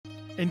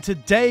In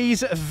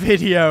today's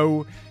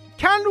video,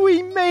 can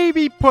we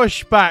maybe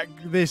push back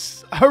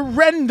this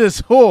horrendous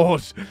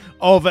horde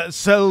of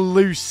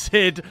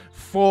Seleucid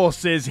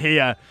forces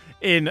here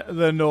in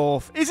the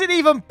north? Is it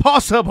even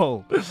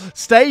possible?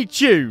 Stay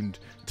tuned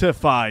to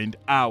find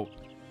out.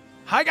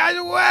 Hi guys,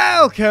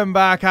 welcome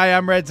back. I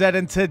am Red Zed,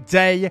 and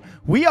today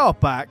we are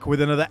back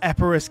with another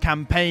Epirus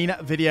campaign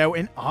video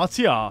in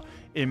RTR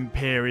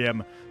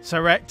Imperium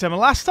Surrectum.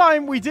 Last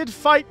time we did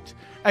fight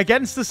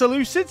against the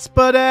Seleucids,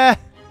 but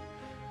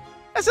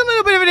there's a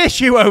little bit of an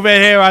issue over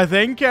here, I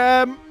think.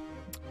 Not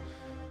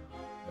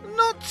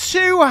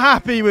too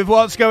happy with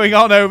what's going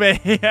on over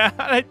here.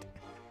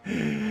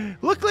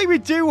 Luckily, we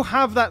do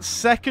have that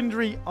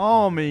secondary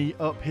army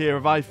up here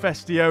of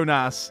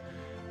Hephaestionas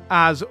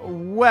as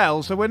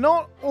well, so we're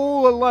not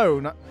all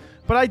alone.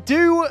 But I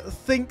do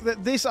think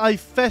that this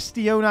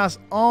Hephaestionas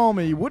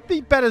army would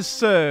be better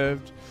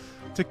served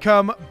to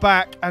come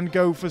back and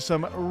go for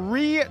some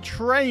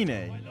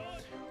retraining.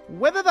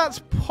 Whether that's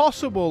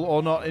possible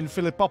or not in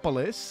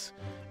Philippopolis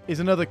is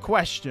another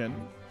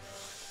question.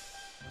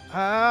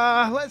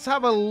 Let's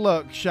have a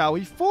look, shall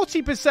we?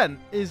 40%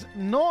 is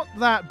not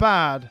that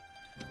bad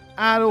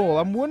at all.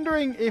 I'm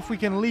wondering if we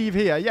can leave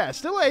here. Yeah,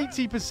 still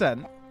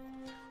 80%.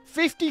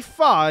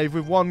 55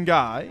 with one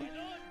guy.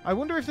 I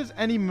wonder if there's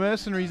any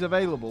mercenaries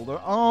available. There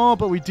are,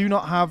 but we do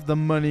not have the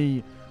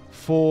money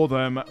for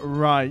them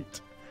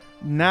right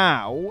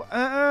now.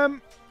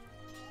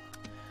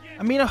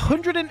 I mean,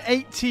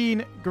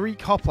 118 Greek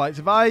hoplites.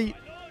 If I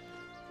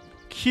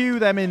queue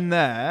them in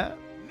there,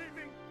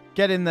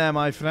 get in there,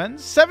 my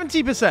friends.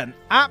 70%.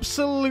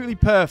 Absolutely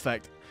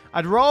perfect.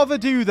 I'd rather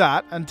do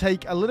that and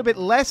take a little bit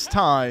less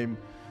time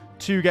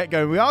to get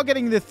going. We are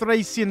getting the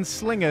Thracian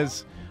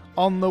slingers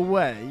on the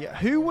way.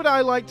 Who would I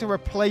like to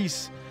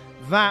replace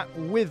that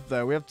with,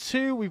 though? We have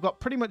two. We've got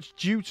pretty much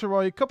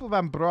Deuteroi, a couple of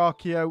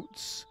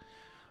Ambrachiotes.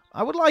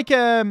 I would like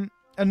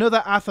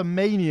another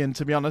Athemanian,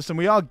 to be honest, and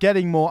we are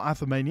getting more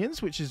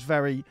Athemanians, which is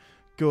very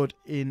good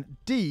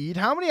indeed.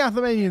 How many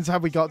Athemanians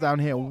have we got down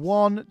here?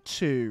 1,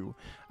 2.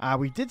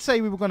 We did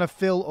say we were going to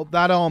fill up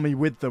that army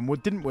with them,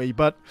 didn't we?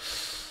 But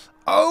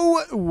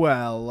oh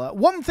well.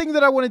 One thing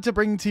that I wanted to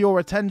bring to your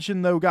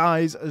attention, though,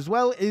 guys, as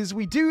well, is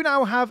we do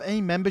now have a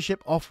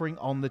membership offering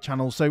on the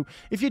channel. So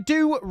if you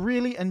do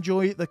really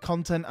enjoy the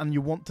content and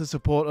you want to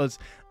support us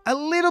a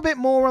little bit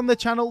more on the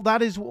channel,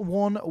 that is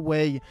one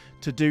way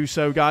to do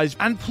so, guys.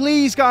 And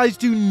please, guys,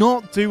 do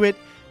not do it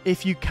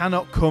if you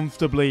cannot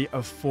comfortably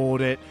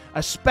afford it,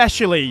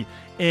 especially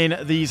in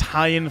these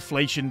high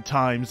inflation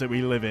times that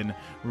we live in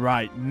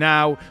right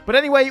now. But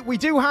anyway, we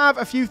do have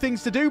a few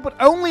things to do, but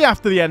only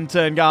after the end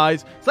turn,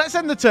 guys. So let's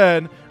end the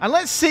turn, and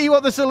let's see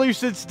what the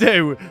Seleucids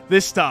do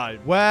this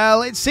time.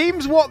 Well, it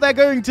seems what they're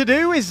going to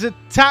do is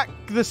attack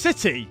the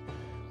city,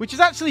 which is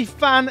actually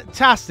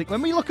fantastic.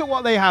 When we look at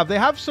what they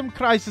have some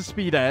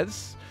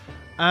Chrysospides,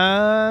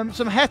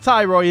 some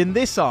Hetyroi in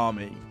this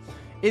army.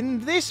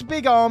 In this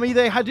big army,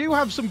 they do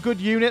have some good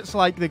units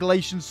like the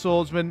Galatian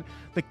Swordsmen,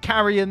 the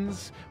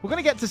Carians. We're going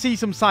to get to see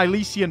some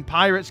Cilician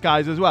pirates,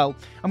 guys, as well.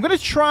 I'm going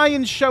to try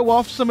and show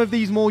off some of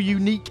these more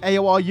unique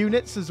AOR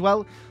units as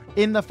well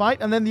in the fight.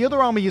 And then the other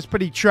army is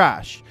pretty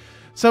trash.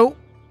 So,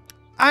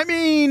 I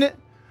mean,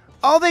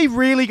 are they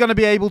really going to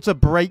be able to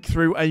break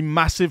through a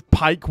massive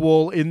pike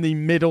wall in the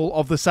middle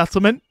of the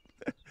settlement?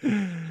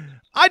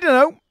 I don't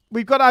know.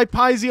 We've got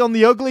Hypasion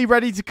the Ugly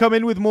ready to come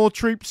in with more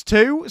troops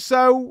too.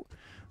 So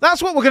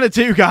that's what we're going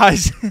to do,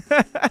 guys.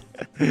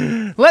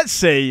 Let's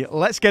see.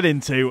 Let's get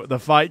into the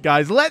fight,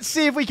 guys. Let's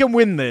see if we can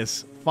win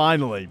this,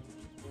 finally.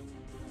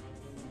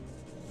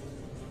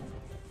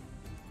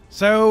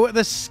 So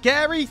the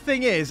scary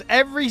thing is,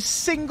 every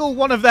single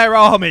one of their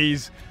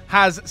armies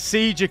has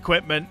siege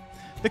equipment.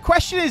 The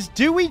question is,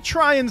 do we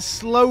try and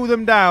slow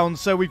them down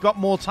so we've got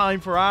more time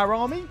for our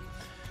army?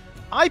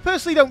 I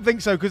personally don't think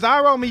so, because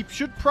our army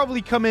should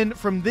probably come in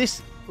from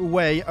this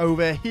way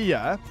over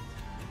here.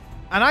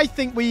 And I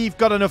think we've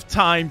got enough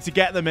time to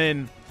get them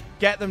in,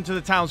 get them to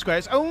the town square.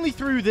 It's only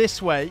through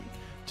this way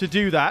to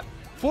do that.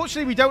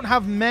 Fortunately, we don't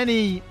have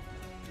many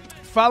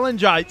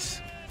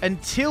phalangites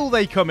until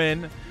they come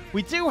in.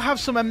 We do have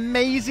some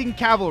amazing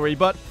cavalry,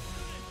 but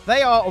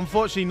they are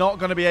unfortunately not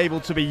going to be able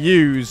to be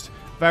used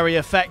very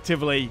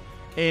effectively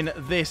in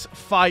this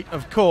fight,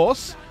 of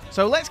course.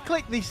 So let's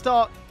click the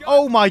start.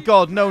 Oh my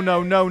god, no,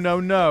 no, no, no,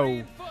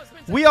 no.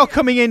 We are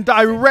coming in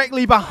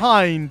directly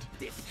behind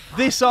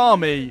this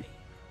army.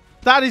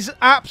 That is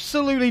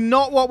absolutely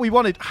not what we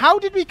wanted. How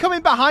did we come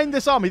in behind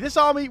this army? This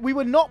army, we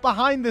were not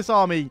behind this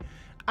army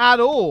at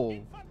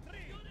all.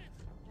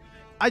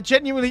 I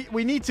genuinely,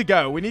 we need to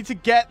go. We need to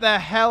get the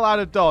hell out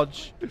of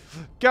Dodge.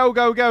 Go,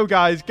 go, go,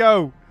 guys.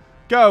 Go.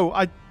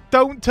 Go.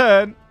 Don't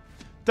turn.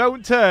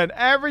 Don't turn.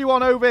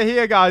 Everyone over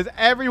here, guys.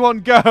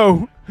 Everyone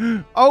go.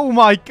 Oh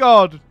my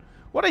god.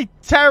 What a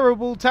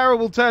terrible,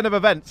 terrible turn of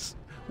events.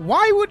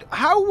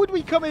 How would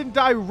we come in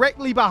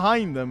directly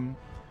behind them?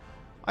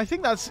 I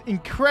think that's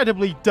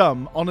incredibly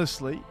dumb,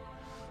 honestly.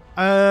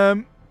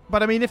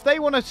 But I mean, if they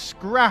want to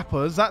scrap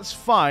us, that's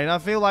fine. I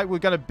feel like we're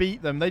going to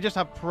beat them. They just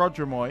have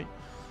Prodromoi.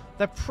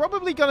 they're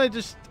probably going to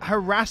just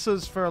harass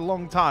us for a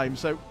long time.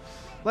 So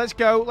let's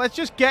go. Let's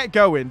just get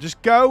going.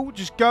 Just go,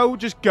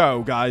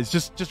 guys.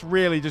 Just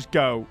really just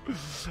go.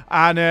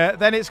 And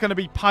then it's going to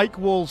be Pike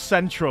Wall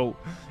Central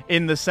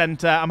in the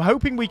center. I'm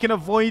hoping we can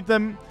avoid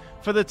them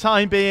for the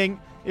time being.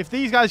 If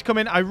these guys come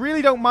in, I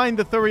really don't mind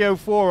the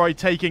Thureophoroi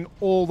taking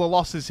all the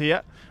losses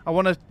here. I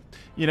want to,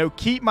 you know,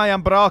 keep my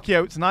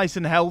Ambrachiotes nice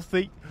and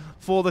healthy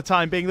for the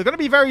time being. They're going to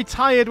be very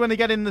tired when they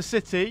get in the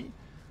city.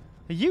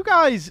 You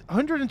guys,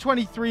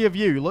 123 of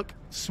you, look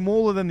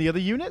smaller than the other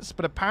units,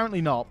 but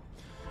apparently not.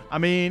 I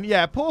mean,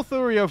 yeah, poor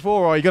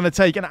Thureophoroi going to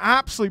take an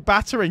absolute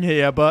battering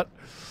here, but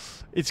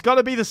it's got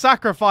to be the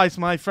sacrifice,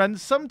 my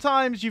friends.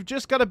 Sometimes you've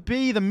just got to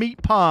be the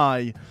meat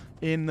pie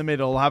in the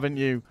middle, haven't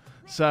you?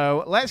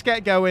 So let's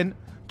get going.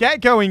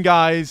 Get going,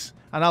 guys,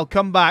 and I'll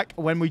come back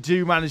when we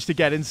do manage to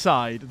get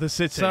inside the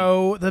city.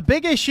 So the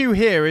big issue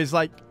here is,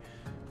 like,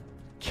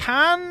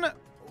 can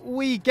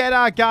we get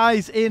our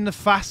guys in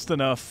fast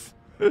enough?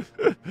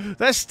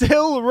 They're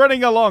still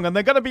running along, and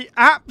they're going to be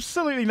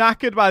absolutely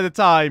knackered by the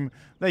time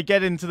they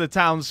get into the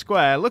town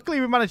square. Luckily,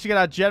 we managed to get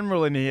our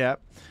general in here.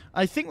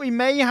 I think we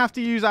may have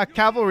to use our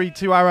cavalry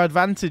to our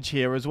advantage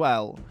here as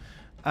well.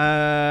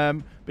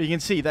 But you can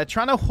see they're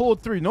trying to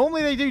horde through.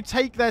 Normally, they do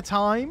take their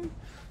time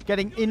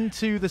getting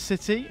into the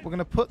city. We're going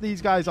to put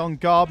these guys on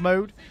guard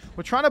mode.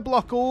 We're trying to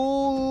block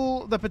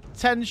all the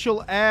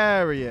potential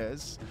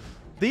areas.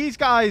 These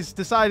guys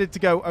decided to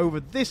go over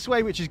this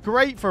way, which is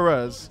great for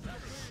us.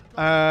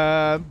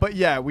 But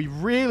yeah, we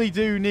really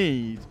do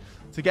need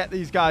to get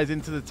these guys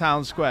into the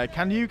town square.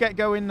 Can you get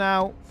going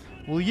now?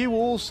 Will you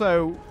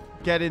also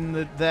get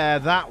in there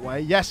that way?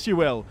 Yes, you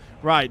will.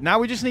 Right, now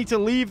we just need to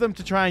leave them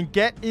to try and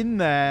get in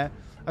there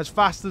as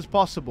fast as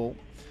possible.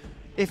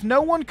 If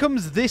no one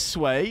comes this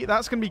way,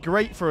 that's going to be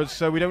great for us,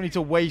 so we don't need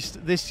to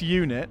waste this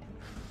unit.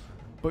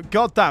 But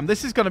goddamn,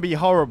 this is going to be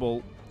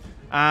horrible.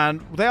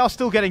 And they are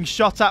still getting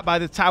shot at by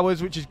the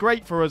towers, which is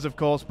great for us, of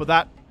course, but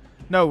that...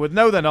 No,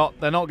 they're not.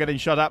 They're not getting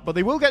shot at, but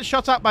they will get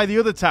shot at by the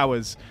other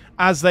towers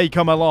as they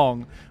come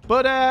along.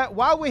 But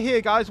while we're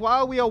here, guys,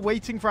 while we are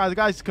waiting for our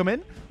guys to come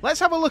in, let's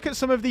have a look at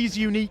some of these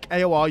unique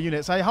AOR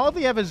units. I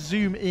hardly ever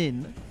zoom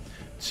in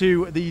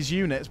to these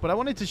units, but I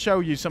wanted to show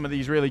you some of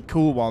these really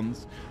cool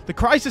ones. The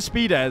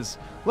Chrysospides,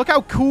 look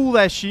how cool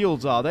their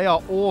shields are. They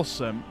are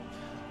awesome.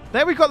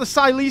 There we've got the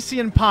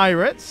Silesian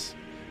Pirates,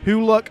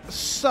 who look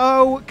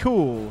so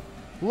cool.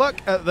 Look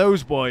at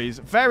those boys.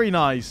 Very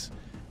nice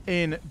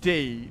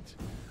indeed.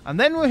 And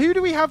then who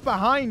do we have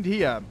behind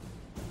here?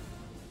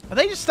 Are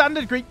they just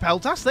standard Greek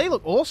Peltas? They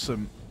look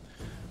awesome.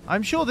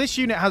 I'm sure this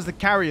unit has the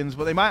Carians,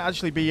 but they might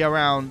actually be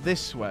around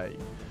this way.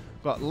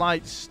 Got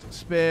light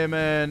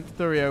spearmen,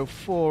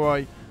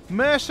 Thureophoroi,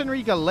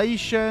 mercenary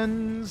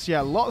Galatians.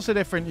 Yeah, lots of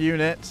different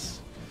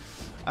units.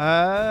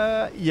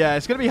 Yeah,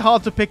 it's going to be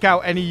hard to pick out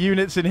any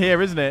units in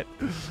here, isn't it?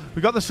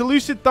 We've got the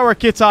Seleucid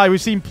Thorakitai.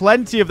 We've seen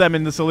plenty of them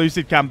in the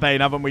Seleucid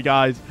campaign, haven't we,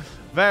 guys?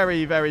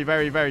 Very, very,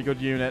 very, very good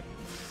unit.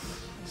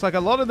 It's like a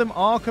lot of them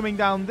are coming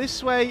down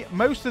this way.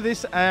 Most of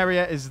this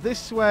area is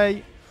this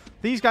way.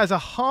 These guys are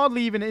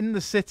hardly even in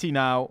the city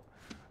now.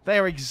 They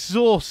are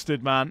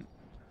exhausted, man.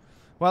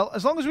 Well,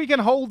 as long as we can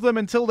hold them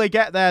until they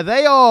get there,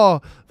 they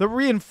are the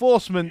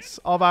reinforcements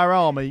of our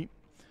army.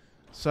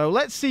 So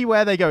let's see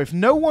where they go. If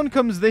no one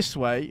comes this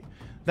way,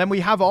 then we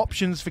have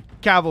options for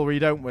cavalry,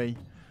 don't we?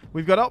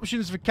 We've got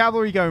options for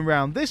cavalry going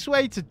round this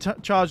way to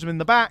charge them in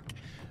the back.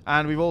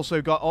 And we've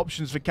also got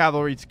options for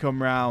cavalry to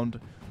come round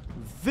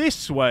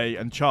this way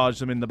and charge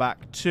them in the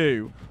back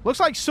too. Looks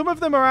like some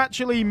of them are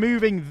actually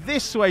moving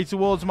this way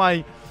towards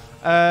my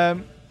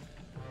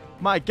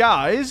my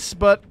guys,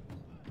 but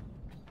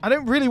I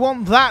don't really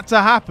want that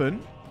to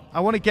happen. I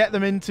want to get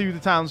them into the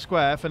town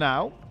square for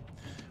now.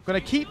 I'm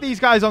going to keep these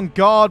guys on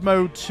guard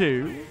mode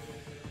too.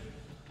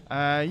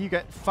 You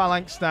get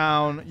phalanx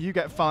down. You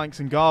get phalanx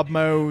in guard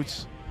mode.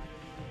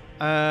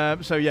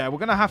 So yeah, we're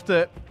going to have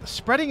to...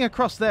 Spreading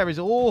across there is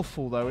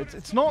awful, though.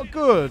 It's not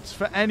good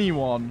for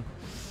anyone.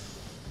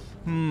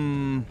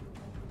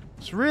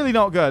 It's really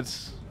not good.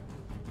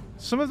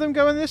 Some of them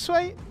going this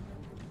way?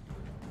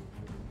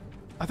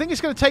 I think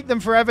it's going to take them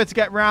forever to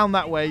get round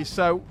that way,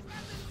 so...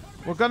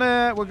 We're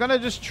gonna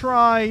just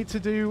try to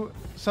do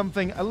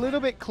something a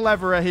little bit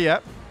cleverer here.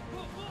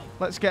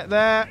 Let's get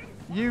there.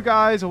 You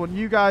guys, I want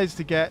you guys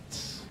to get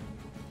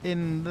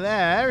in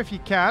there if you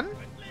can.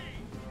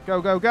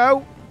 Go, go,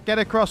 go. Get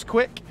across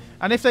quick.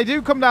 And if they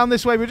do come down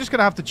this way, we're just going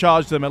to have to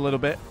charge them a little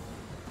bit.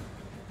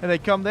 Here they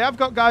come. They have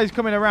got guys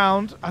coming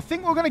around. I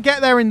think we're going to get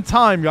there in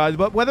time, guys.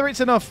 But whether it's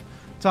enough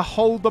to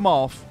hold them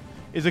off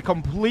is a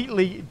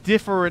completely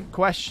different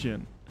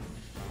question.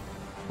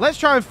 Let's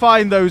try and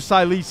find those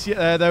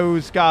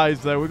those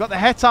guys, though. We've got the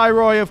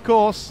Hetairoi, of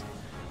course.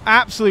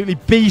 Absolutely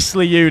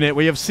beastly unit.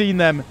 We have seen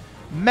them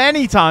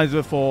many times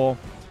before.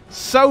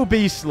 So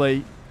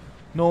beastly.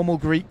 Normal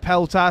Greek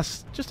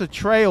Peltas. Just a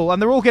trail.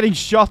 And they're all getting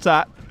shot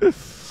at.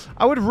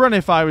 I would run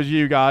if I was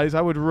you guys.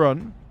 I would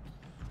run.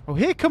 Oh,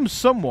 here comes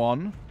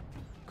someone.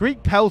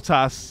 Greek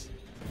Peltas.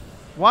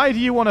 Why do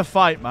you want to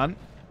fight, man?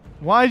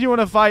 Why do you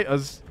want to fight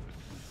us?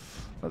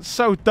 That's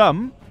so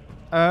dumb.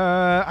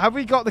 Have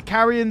we got the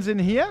carrions in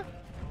here?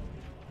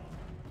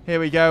 Here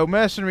we go.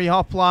 Mercenary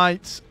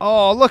hoplites.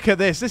 Oh, look at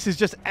this. This is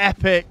just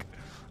epic.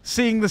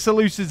 Seeing the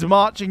Seleucids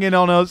marching in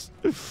on us.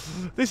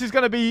 This is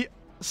going to be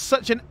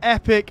such an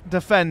epic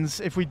defense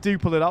if we do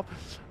pull it off.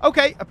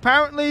 Okay,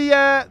 apparently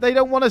they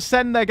don't want to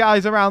send their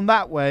guys around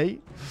that way.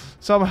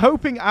 So I'm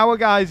hoping our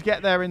guys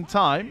get there in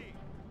time.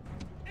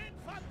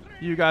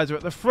 You guys are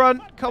at the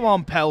front. Come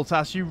on,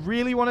 Peltas. You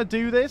really want to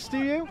do this, do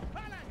you?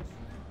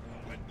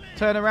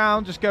 Turn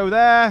around. Just go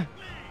there.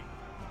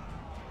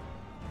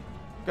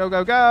 Go,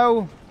 go,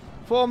 go.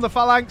 Form the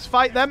phalanx.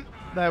 Fight them.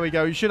 There we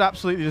go. You should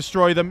absolutely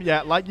destroy them.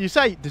 Yeah, like you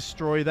say,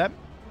 destroy them.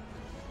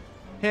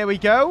 Here we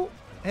go.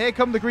 Here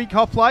come the Greek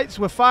hoplites.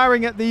 We're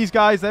firing at these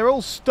guys. They're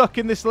all stuck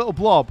in this little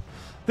blob.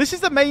 This is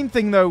the main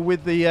thing, though,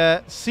 with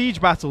the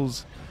siege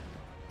battles.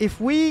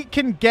 If we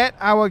can get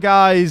our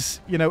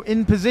guys, you know,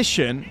 in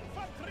position,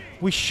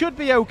 we should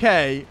be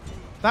okay.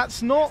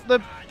 That's not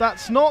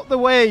the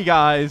way,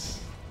 guys.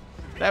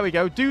 There we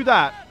go. Do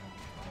that.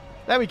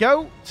 There we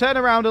go. Turn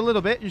around a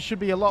little bit. You should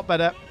be a lot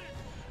better.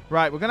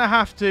 Right, we're going to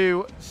have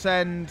to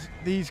send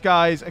these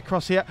guys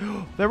across here.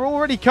 They're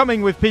already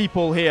coming with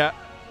people here.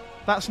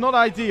 That's not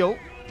ideal.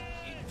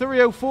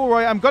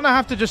 Thureophoroi. I'm going to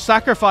have to just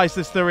sacrifice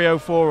this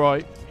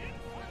Thureophoroi.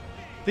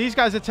 These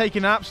guys are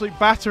taking an absolute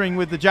battering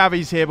with the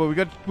Javis here,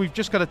 but we've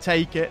just got to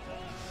take it.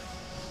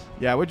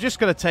 Yeah, we're just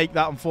going to take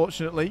that,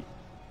 unfortunately.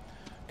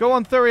 Go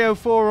on,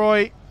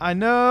 Thureophoroi. I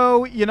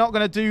know you're not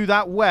going to do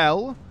that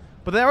well,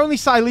 but they're only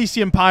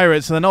Cilician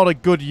pirates, so they're not a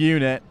good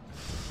unit.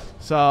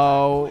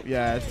 So,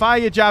 yeah, fire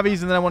your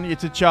Javis, and then I want you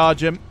to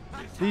charge them.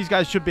 These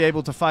guys should be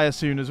able to fire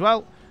soon as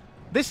well.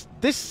 This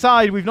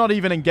side, we've not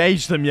even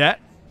engaged them yet.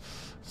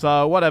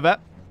 So, whatever.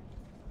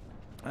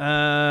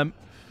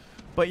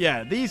 But,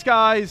 yeah, these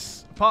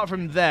guys, apart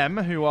from them,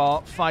 who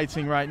are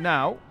fighting right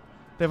now,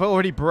 they've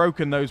already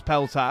broken those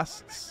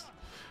peltasts.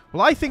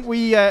 Well, I think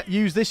we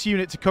use this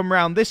unit to come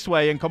round this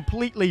way and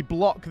completely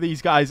block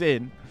these guys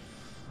in.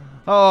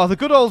 Oh, the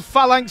good old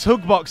phalanx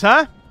hugbox,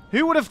 huh?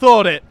 Who would have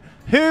thought it?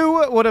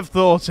 Who would have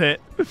thought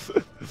it?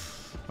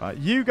 Right,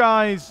 you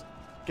guys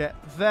get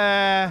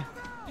there.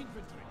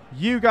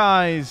 You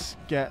guys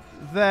get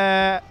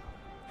there.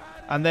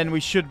 And then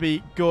we should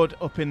be good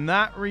up in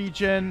that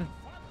region.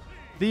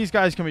 These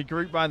guys can be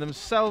grouped by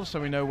themselves so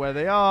we know where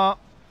they are.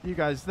 You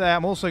guys there.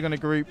 I'm also going to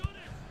group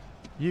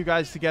you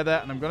guys together.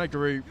 And I'm going to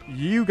group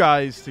you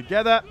guys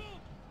together.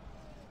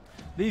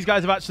 These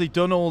guys have actually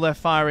done all their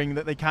firing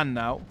that they can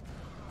now.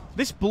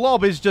 This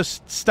blob is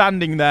just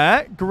standing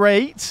there.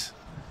 Great.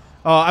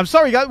 Oh, I'm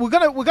sorry, guys. We're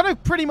gonna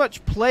pretty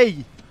much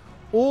play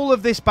all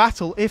of this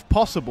battle, if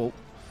possible,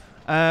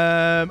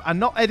 and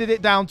not edit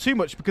it down too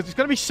much because it's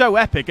going to be so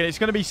epic and it's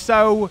going to be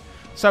so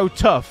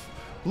tough.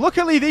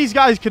 Luckily, these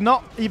guys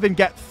cannot even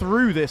get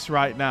through this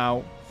right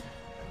now,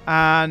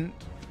 and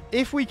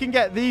if we can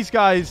get these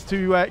guys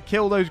to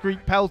kill those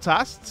Greek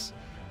peltasts,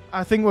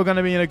 I think we're going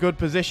to be in a good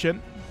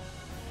position.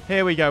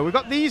 Here we go. We've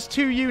got these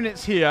two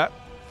units here.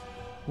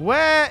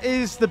 Where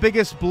is the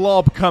biggest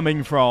blob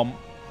coming from?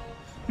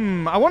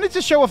 I wanted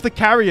to show off the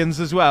carrions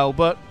as well,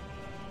 but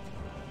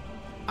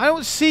I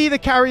don't see the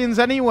carrions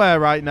anywhere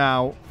right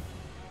now.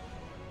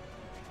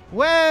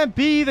 Where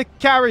be the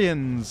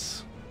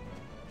carrions?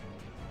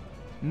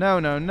 No,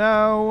 no,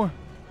 no.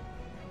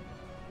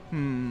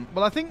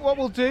 Well, I think what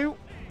we'll do,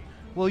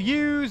 we'll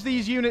use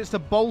these units to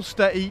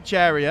bolster each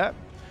area.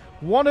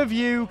 One of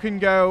you can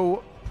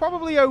go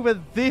probably over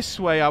this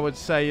way, I would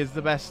say, is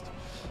the best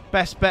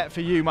bet for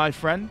you, my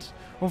friend.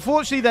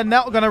 Unfortunately, they're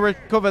not going to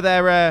recover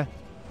their...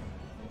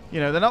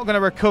 they're not going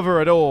to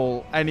recover at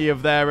all any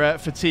of their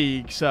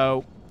fatigue,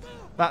 so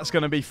that's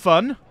going to be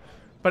fun.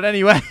 But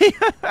anyway,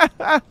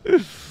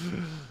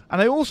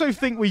 and I also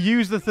think we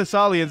use the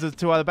Thessalians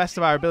to the best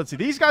of our ability.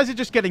 These guys are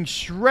just getting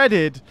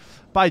shredded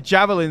by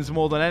javelins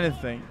more than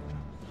anything.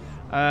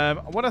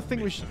 What I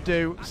think we should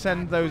do,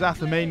 send those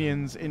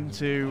Athemanians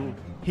into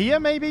here,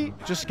 maybe?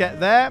 Just get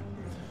there.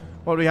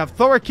 Well, we have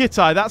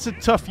Thorakitai. That's a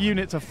tough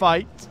unit to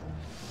fight.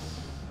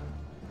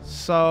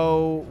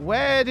 So,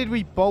 where did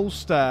we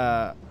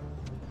bolster?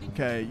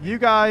 Okay, you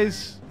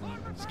guys,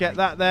 let's get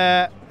that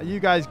there. You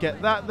guys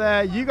get that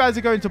there. You guys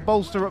are going to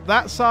bolster up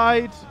that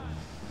side.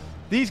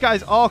 These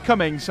guys are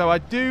coming, so I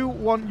do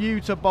want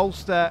you to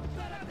bolster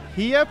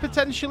here,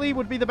 potentially,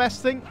 would be the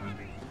best thing.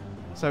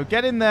 So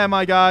get in there,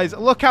 my guys.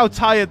 Look how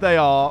tired they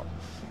are.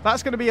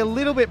 That's going to be a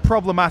little bit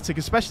problematic,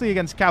 especially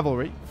against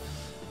cavalry.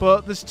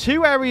 But there's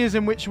two areas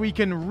in which we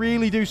can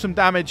really do some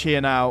damage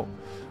here now.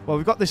 Well,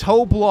 we've got this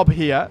whole blob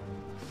here.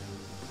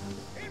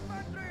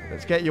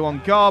 Let's get you on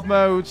guard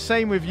mode.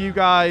 Same with you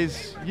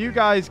guys. You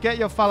guys get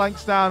your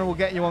phalanx down and we'll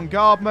get you on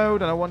guard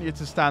mode. And I want you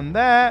to stand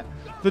there.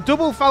 The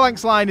double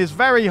phalanx line is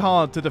very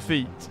hard to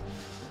defeat.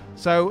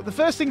 So the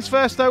first things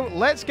first, though,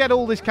 let's get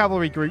all this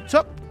cavalry grouped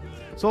up.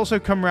 Let's also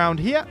come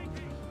around here.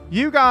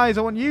 You guys,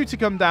 I want you to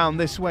come down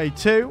this way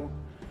too.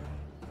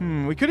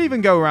 We could even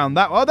go around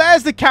that. Oh,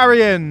 there's the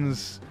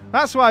carrions.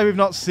 That's why we've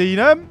not seen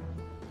them.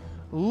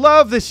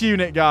 Love this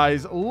unit,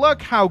 guys.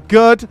 Look how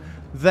good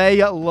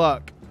they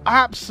look.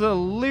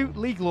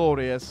 Absolutely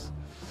glorious.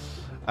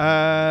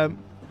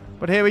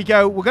 But here we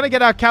go. We're going to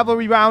get our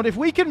cavalry round. If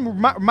we can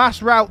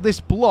mass route this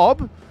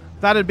blob,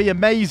 that'd be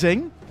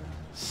amazing.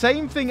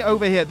 Same thing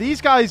over here.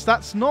 These guys,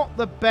 that's not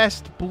the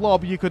best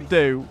blob you could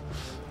do.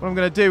 What I'm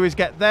going to do is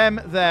get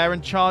them there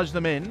and charge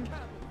them in.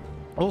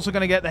 Also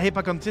going to get the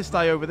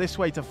Hippocontisti over this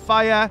way to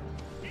fire.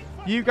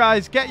 You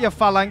guys get your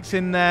phalanx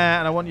in there,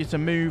 and I want you to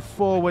move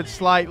forward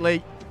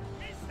slightly.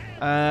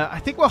 I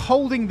think we're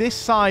holding this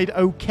side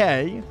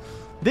okay.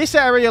 This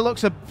area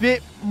looks a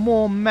bit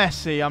more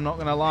messy, I'm not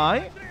going to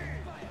lie.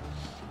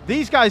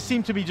 These guys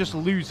seem to be just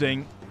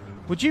losing.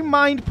 Would you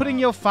mind putting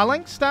your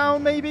phalanx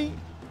down, maybe?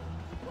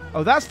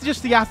 Oh, that's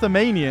just the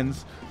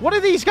Athenians. What are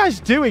these guys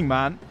doing,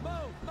 man?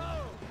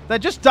 They're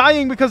just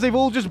dying because they've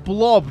all just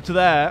blobbed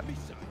there.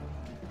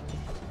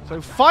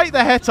 So fight the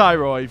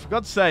Hetyroi, for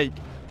God's sake.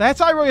 The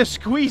Hetyroi are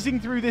squeezing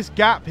through this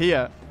gap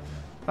here.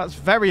 That's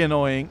very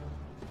annoying.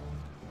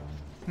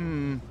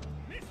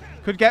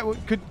 Could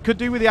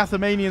do with the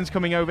Athenians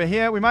coming over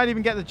here. We might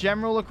even get the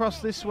general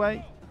across this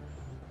way.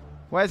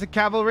 Where's the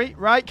cavalry?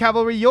 Right,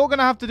 cavalry, you're going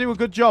to have to do a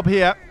good job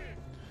here.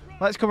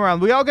 Let's come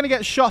around. We are going to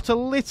get shot a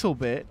little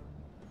bit.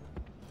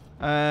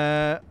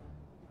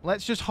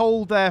 Let's just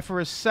hold there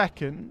for a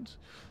second.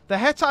 The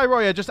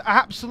Hetyroi are just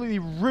absolutely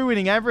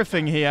ruining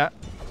everything here.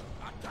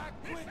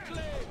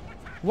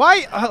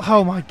 Why?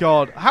 Oh my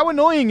god. How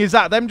annoying is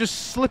that? Them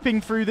just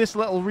slipping through this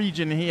little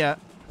region here.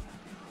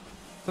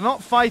 They're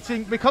not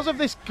fighting because of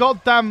this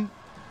goddamn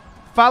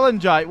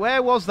phalangite.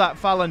 Where was that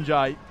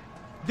phalangite?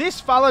 This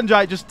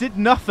phalangite just did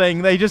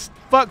nothing. They just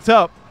fucked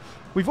up.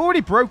 We've already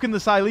broken the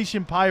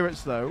Cilician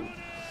pirates, though.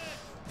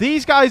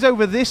 These guys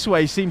over this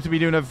way seem to be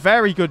doing a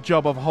very good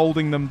job of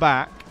holding them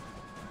back.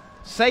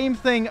 Same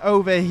thing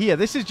over here.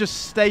 This is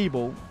just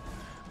stable.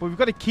 But we've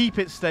got to keep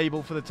it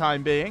stable for the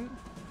time being.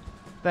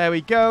 There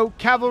we go.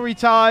 Cavalry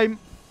time.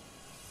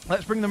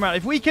 Let's bring them around.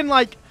 If we can,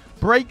 like,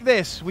 break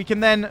this, we can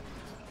then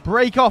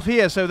break off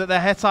here so that the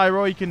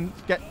Hetyroi can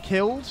get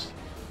killed.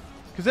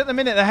 Because at the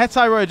minute, the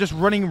Hetyroi are just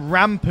running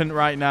rampant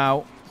right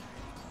now.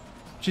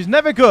 Which is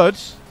never good.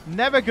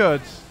 Never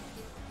good.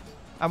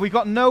 And we've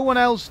got no one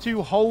else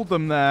to hold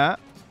them there.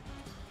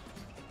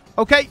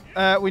 Okay,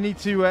 we need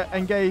to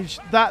engage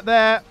that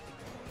there.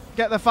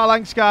 Get the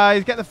phalanx,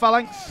 guys. Get the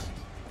phalanx.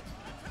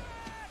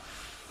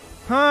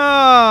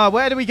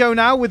 Where do we go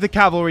now with the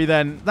cavalry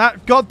then?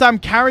 That goddamn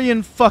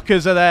carrion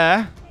fuckers are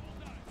there.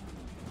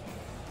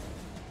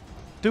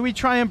 Do we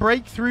try and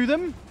break through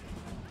them?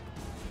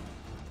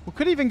 We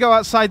could even go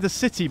outside the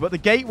city, but the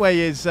gateway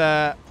is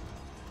owned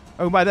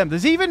by them.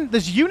 There's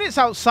units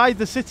outside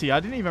the city. I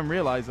didn't even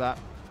realize that.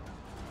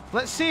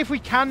 Let's see if we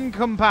can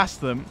come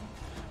past them.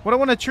 What I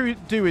want to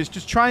do is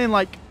just try and,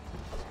 like,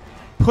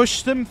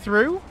 push them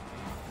through.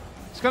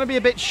 It's going to be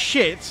a bit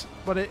shit,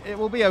 but it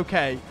will be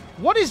okay.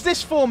 What is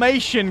this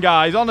formation,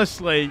 guys?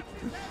 Honestly.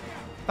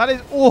 That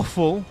is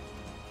awful.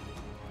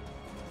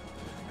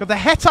 God, the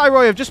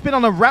Hetyroi have just been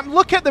on a ramp.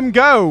 Look at them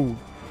go.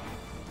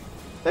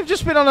 They've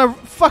just been on a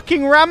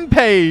fucking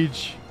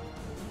rampage.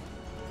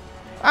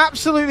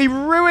 Absolutely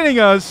ruining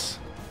us.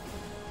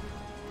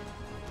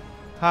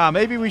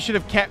 Maybe we should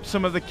have kept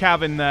some of the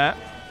cav in there.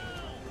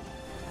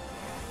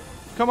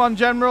 Come on,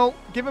 General.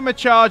 Give him a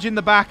charge in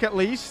the back at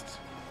least.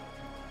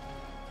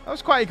 That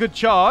was quite a good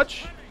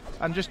charge.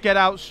 And just get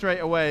out straight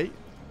away.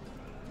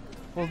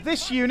 Well,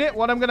 this unit,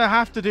 what I'm going to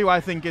have to do, I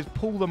think, is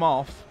pull them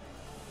off.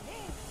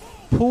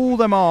 Pull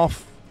them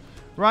off.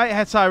 Right,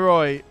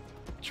 Hetyroi.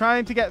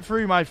 Trying to get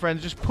through, my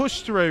friends. Just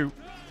push through.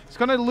 It's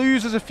going to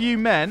lose us a few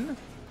men.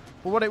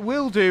 But what it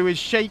will do is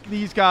shake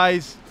these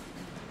guys.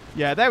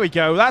 Yeah, there we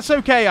go. That's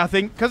okay, I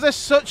think. Because they're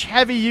such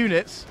heavy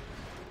units.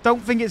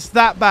 Don't think it's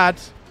that bad.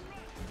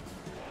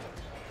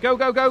 Go,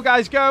 go, go,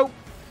 guys, go.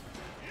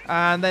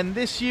 And then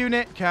this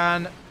unit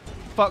can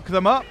fuck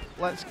them up.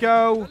 Let's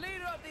go.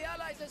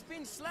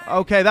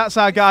 Okay, that's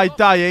our guy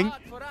dying.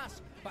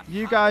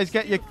 You guys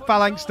get your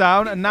phalanx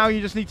down. And now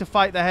you just need to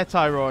fight the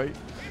Hetyroi.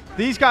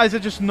 These guys are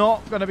just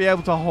not going to be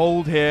able to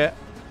hold here.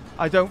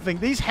 I don't think.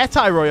 These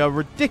Hetyroi are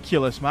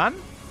ridiculous, man.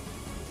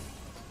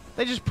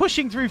 They're just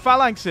pushing through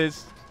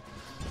phalanxes.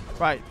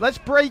 Right, let's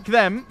break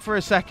them for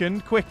a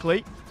second,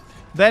 quickly.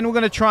 Then we're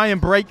going to try and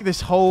break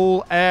this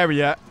whole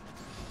area.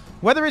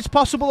 Whether it's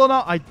possible or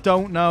not, I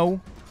don't know.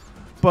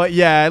 But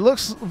yeah, it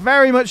looks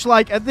very much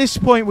like at this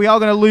point we are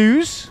going to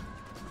lose.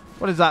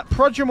 What is that?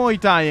 Prodromoi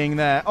dying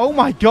there. Oh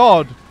my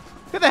god.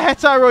 Look at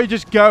the Hetyroi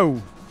just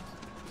go.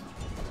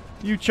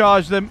 You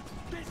charge them.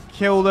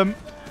 Kill them.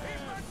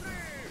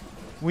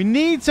 We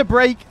need to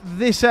break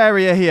this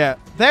area here.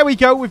 There we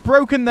go. We've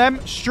broken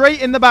them.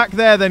 Straight in the back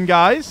there then,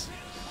 guys.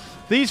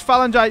 These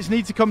phalangites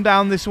need to come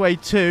down this way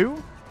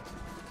too.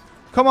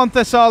 Come on,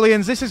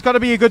 Thessalians. This has got to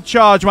be a good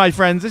charge, my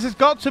friends. This has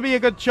got to be a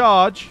good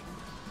charge.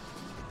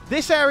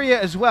 This area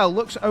as well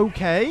looks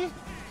okay.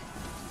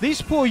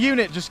 These poor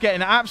units just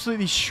getting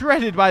absolutely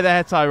shredded by the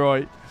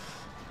Hetyroi.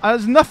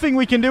 There's nothing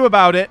we can do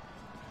about it.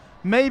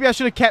 Maybe I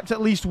should have kept at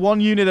least one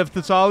unit of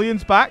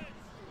Thessalians back.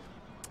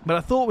 But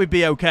I thought we'd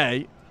be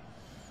okay.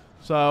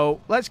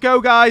 So, let's go,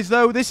 guys,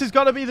 though. This has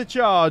got to be the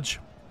charge.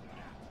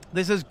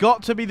 This has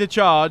got to be the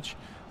charge.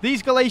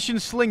 These Galatian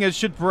slingers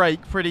should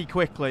break pretty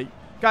quickly.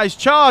 Guys,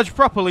 charge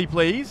properly,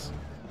 please.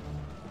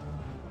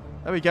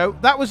 There we go.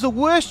 That was the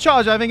worst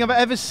charge I think I've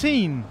ever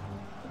seen.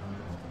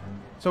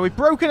 So we've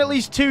broken at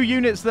least 2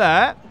 units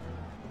there.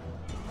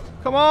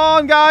 Come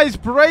on, guys.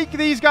 Break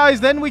these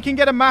guys. Then we can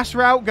get a mass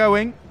rout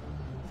going.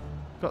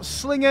 Got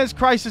slingers,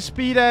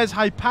 Chrysospedes,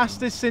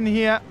 Hypastis in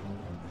here.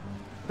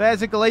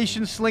 There's a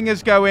Galatian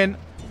slingers going.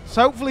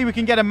 So hopefully we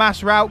can get a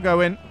mass rout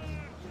going.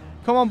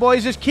 Come on,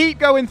 boys. Just keep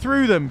going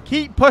through them.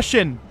 Keep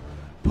pushing.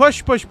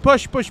 Push, push,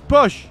 push, push,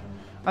 push.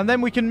 And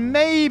then we can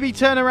maybe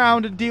turn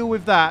around and deal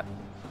with that.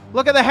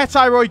 Look at the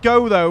Hetyroi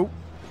go, though.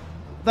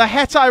 The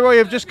Hetyroi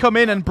have just come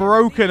in and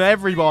broken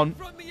everyone.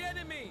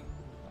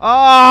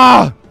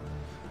 Ah!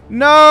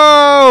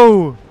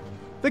 No!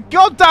 The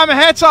goddamn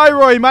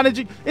Hetyroi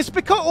managing... It's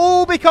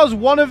all because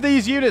one of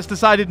these units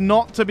decided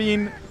not to be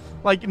in...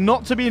 Like,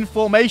 not to be in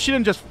formation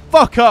and just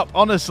fuck up,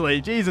 honestly.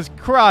 Jesus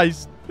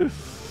Christ.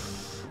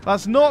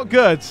 That's not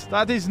good.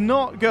 That is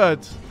not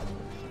good.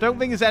 Don't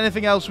think there's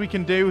anything else we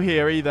can do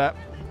here either.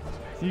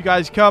 You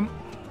guys come.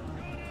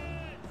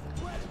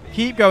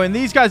 Keep going.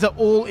 These guys are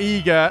all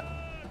eager.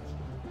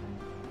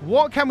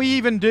 What can we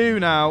even do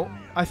now?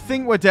 I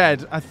think we're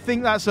dead. I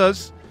think that's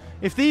us.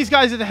 If these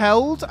guys had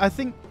held, I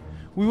think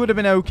we would have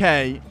been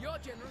okay.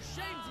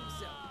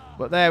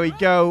 But there we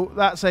go.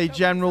 That's a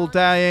general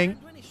dying.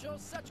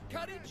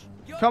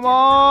 Come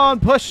on.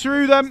 Push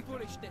through them.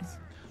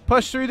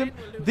 Push through them.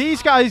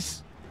 These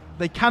guys,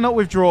 they cannot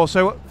withdraw.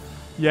 So,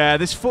 yeah,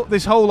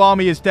 this whole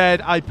army is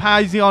dead.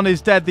 Hypasion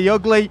is dead. The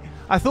Ugly.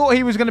 I thought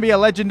he was going to be a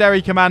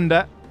legendary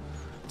commander.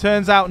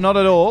 Turns out not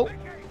at all.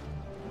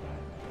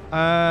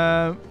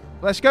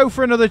 Let's go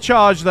for another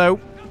charge,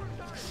 though.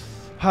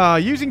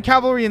 Using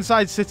cavalry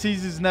inside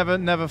cities is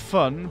never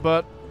fun,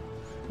 but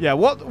yeah,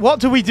 what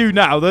do we do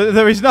now?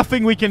 There is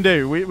nothing we can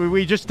do.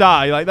 We just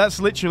die. Like, that's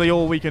literally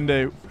all we can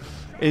do,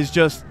 is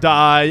just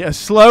die a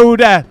slow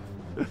death.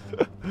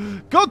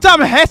 Goddamn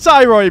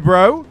Hetyroi,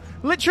 bro.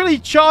 Literally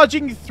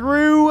charging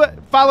through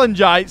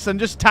phalangites and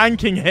just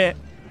tanking it.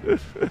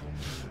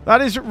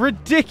 That is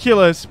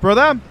ridiculous,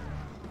 brother.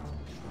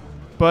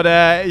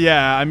 But,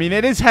 yeah, I mean,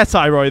 it is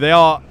Hetyroi. They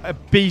are a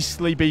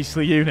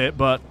beastly unit,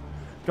 but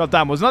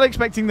goddamn, was not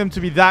expecting them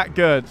to be that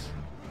good.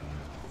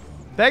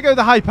 There go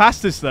the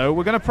Hypastis, though.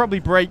 We're going to probably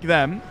break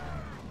them.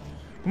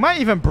 We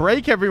might even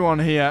break everyone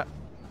here.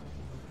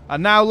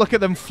 And now look at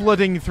them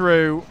flooding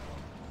through.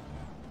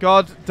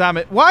 God damn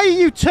it. Why are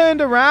you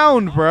turned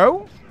around,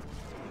 bro?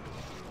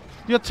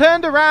 You're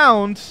turned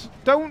around.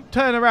 Don't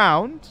turn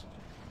around.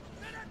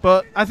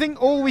 But I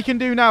think all we can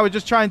do now is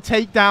just try and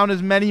take down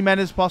as many men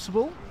as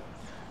possible.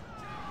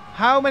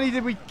 How many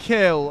did we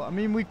kill? I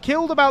mean, we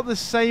killed about the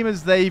same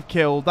as they've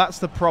killed. That's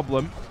the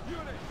problem.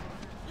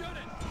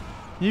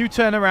 You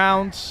turn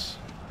around.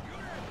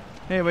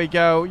 Here we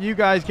go. You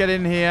guys get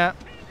in here.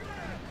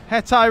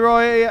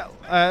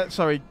 Hetyroi,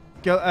 sorry,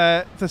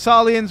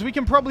 Thessalians, we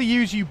can probably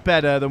use you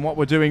better than what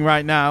we're doing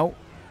right now.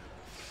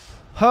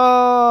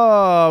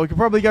 Oh, we could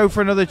probably go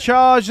for another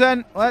charge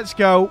then. Let's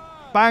go.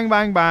 Bang,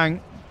 bang,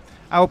 bang.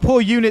 Our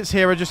poor units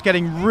here are just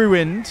getting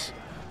ruined.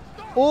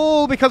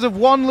 All because of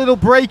one little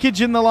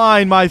breakage in the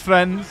line, my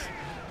friends.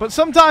 But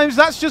sometimes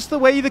that's just the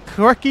way the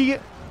cookie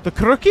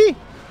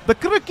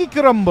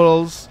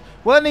crumbles.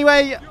 Well,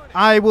 anyway,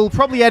 I will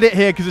probably edit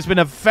here because it's been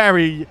a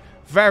very,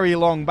 very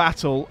long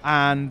battle.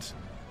 And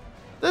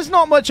there's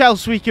not much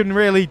else we can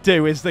really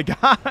do, is there,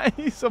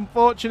 guys?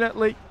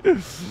 Unfortunately.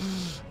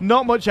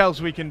 Not much else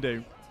we can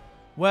do.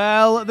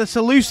 Well, the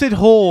Seleucid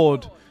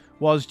Horde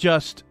was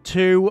just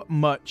too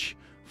much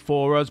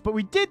for us, but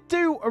we did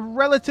do a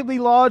relatively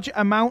large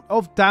amount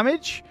of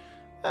damage,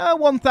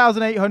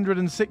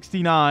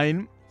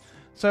 1,869.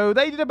 So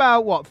they did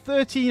about what,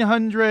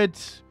 1,300,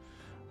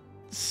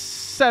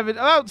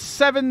 about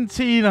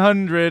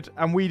 1,700,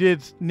 and we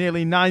did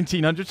nearly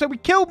 1,900. So we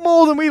killed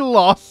more than we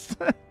lost.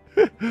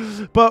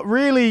 But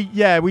really,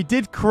 yeah, we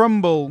did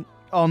crumble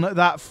on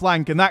that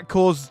flank, and that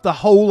caused the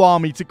whole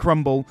army to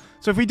crumble.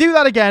 So if we do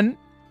that again,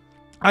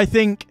 I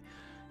think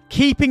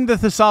keeping the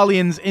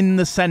Thessalians in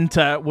the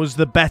center was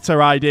the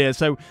better idea.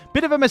 So,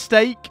 bit of a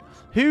mistake.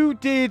 Who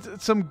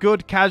did some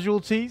good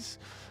casualties?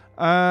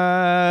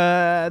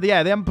 Yeah, the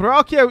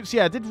Ambrachiotes,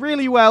 yeah, did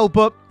really well,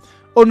 but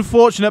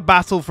unfortunate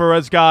battle for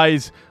us,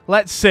 guys.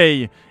 Let's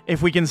see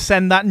if we can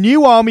send that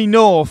new army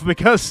north,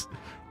 because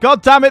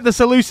god damn it, the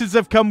Seleucids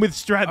have come with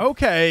strength.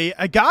 Okay,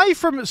 a guy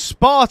from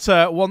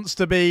Sparta wants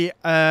to be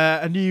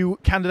a new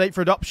candidate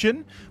for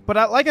adoption, but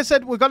like I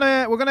said, we're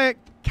gonna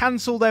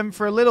cancel them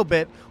for a little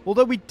bit.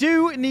 Although we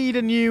do need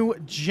a new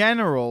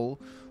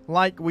general,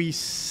 like we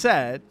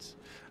said.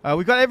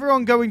 We've got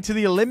everyone going to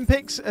the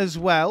Olympics as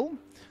well.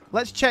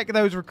 Let's check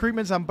those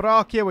recruitments.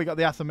 Ambrachia, we got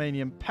the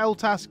Athenian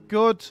Peltas,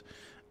 good.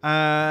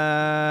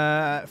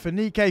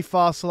 Phoenike,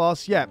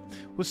 Pharsalos, yeah.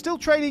 We're still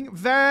training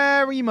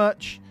very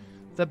much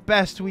the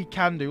best we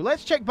can do.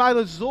 Let's check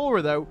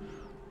Bilazora, though.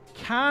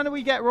 Can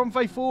we get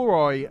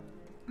Romphai-Phoroi?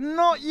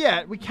 Not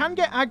yet. We can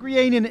get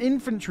Agrianian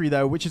infantry,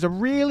 though, which is a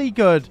really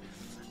good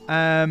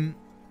Peltas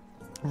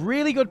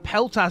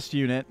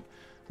unit.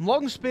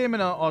 Long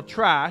spearmen are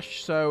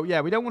trash, so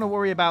yeah, we don't want to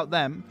worry about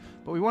them.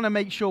 But we want to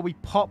make sure we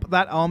pop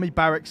that army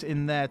barracks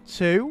in there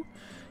too.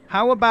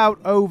 How about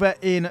over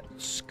in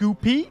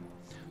Scoopy?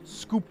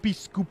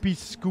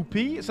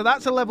 Scoopy. So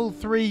that's a level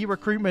 3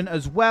 recruitment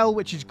as well,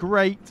 which is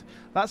great.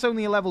 That's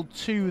only a level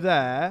 2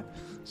 there.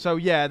 So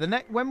yeah,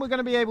 when we're going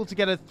to be able to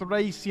get a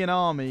Thracian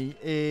army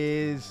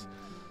is,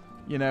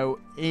 you know,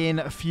 in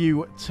a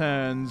few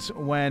turns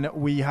when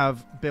we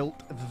have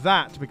built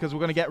that, because we're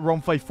going to get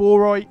Romphei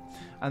Foroi,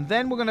 and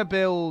then we're going to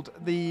build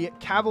the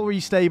cavalry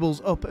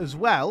stables up as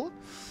well.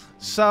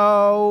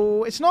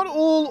 So it's not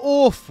all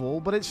awful,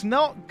 but it's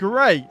not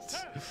great.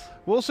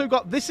 We also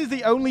got, this is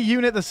the only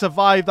unit that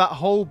survived that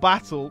whole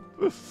battle.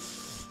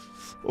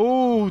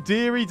 Oh,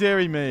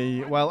 dearie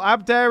me. Well,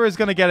 Abdera is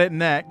going to get it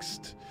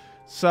next.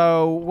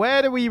 So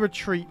where do we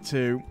retreat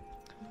to?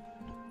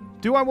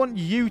 Do I want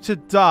you to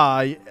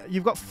die?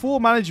 You've got 4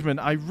 management.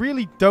 I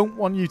really don't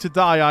want you to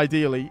die,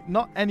 ideally.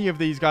 Not any of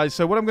these guys.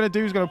 So what I'm going to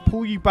do is going to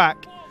pull you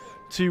back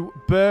to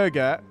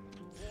Berger.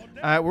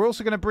 We're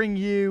also going to bring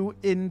you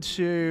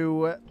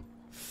into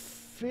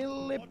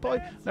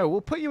Philippi. No, we'll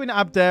put you in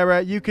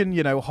Abdera. You can,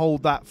 you know,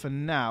 hold that for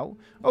now.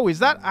 Oh, is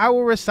that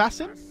our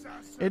assassin?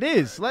 It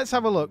is. Let's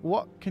have a look.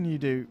 What can you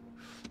do?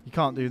 You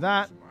can't do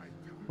that.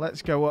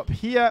 Let's go up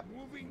here.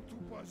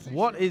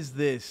 What is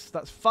this?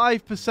 That's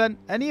 5%.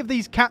 Any of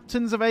these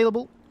captains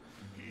available?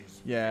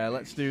 Yeah,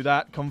 let's do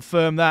that.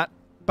 Confirm that.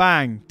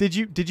 Bang. Did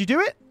you do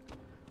it?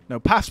 No,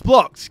 pass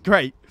blocked.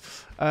 Great.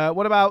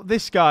 What about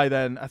this guy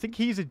then? I think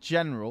he's a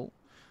general.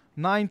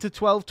 9 to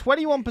 12.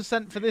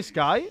 21% for this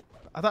guy.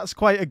 That's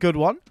quite a good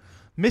one.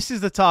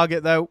 Misses the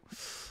target though.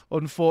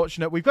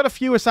 Unfortunate. We've got a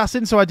few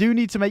assassins, so I do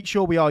need to make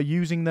sure we are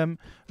using them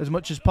as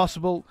much as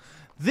possible.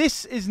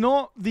 This is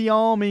not the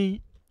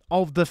army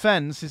of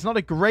defense. It's not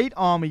a great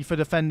army for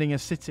defending a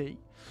city.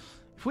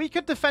 If we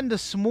could defend a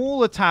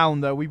smaller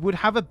town, though, we would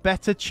have a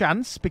better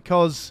chance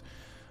because,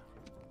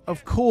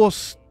 of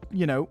course,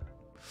 you know,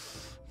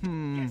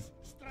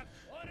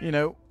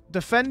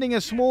 defending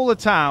a smaller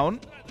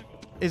town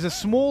is a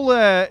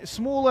smaller,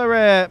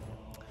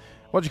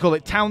 what do you call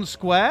it, town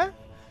square,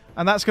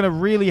 and that's going to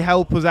really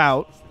help us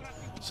out.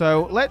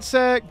 So let's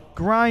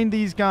grind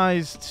these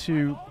guys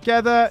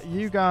together.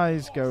 You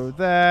guys go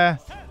there.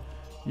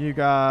 You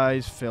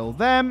guys fill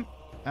them.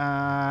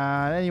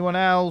 And anyone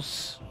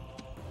else?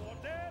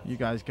 You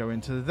guys go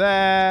into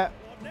there.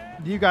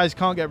 You guys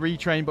can't get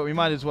retrained, but we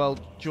might as well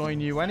join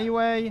you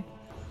anyway.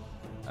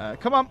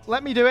 Come on,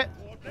 let me do it.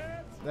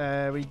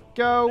 There we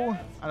go.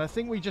 And I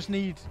think we just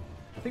need...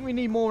 I think we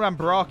need more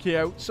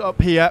Ambrachiotes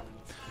up here.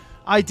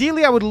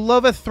 Ideally, I would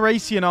love a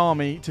Thracian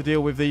army to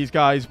deal with these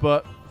guys,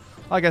 but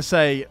like I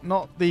say,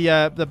 not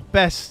the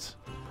best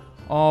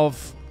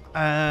of...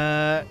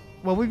 well,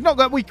 we've not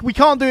got... We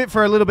can't do it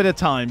for a little bit of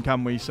time,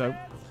 can we? So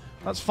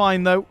that's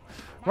fine, though.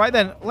 Right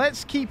then,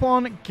 let's keep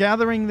on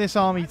gathering this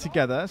army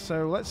together.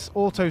 So let's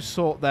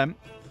auto-sort them.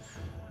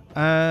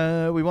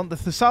 We want the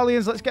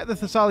Thessalians. Let's get the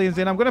Thessalians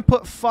in. I'm going to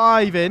put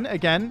 5 in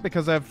again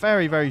because they're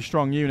very, very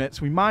strong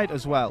units. We might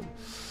as well.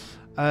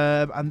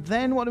 And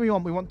then what do we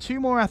want? We want 2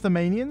 more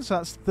Athemanians. So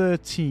that's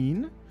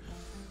 13.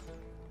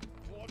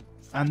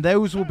 And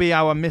those will be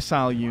our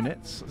missile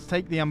units. Let's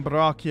take the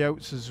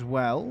Ambrachiotes as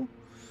well.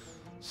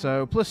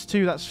 So plus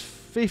 2, that's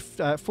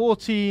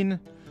 14.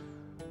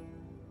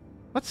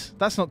 What?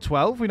 That's not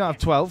 12. We don't have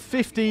 12.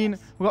 15.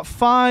 We've got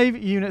 5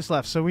 units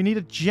left. So we need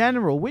a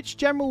general. Which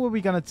general were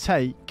we going to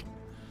take?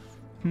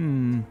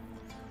 Can't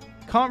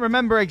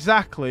remember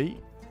exactly.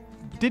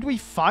 Did we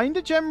find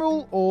a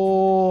general?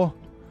 Or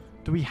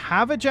do we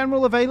have a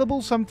general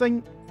available?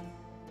 Something?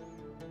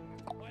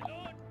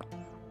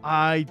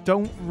 I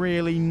don't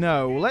really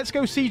know. Let's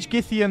go siege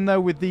Githian,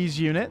 though, with these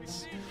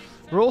units.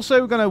 We're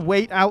also going to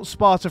wait out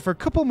Sparta for a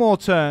couple more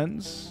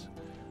turns.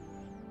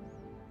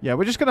 Yeah,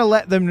 we're just going to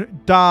let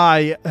them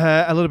die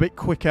a little bit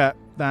quicker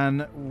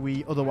than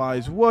we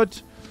otherwise would.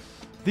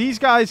 These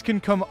guys can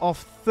come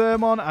off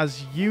Thermon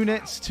as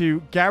units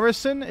to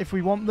garrison if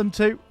we want them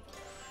to.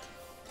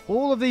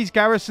 All of these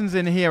garrisons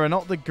in here are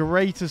not the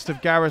greatest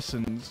of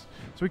garrisons.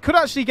 So we could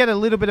actually get a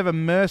little bit of a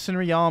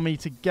mercenary army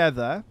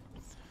together.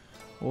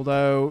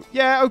 Although,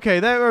 yeah, okay,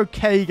 they're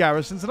okay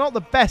garrisons. They're not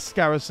the best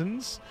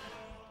garrisons,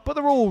 but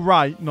they're all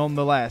right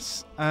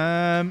nonetheless.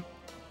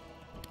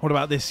 What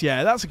about this?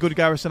 Yeah, that's a good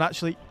garrison,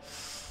 actually.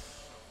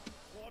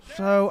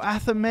 So,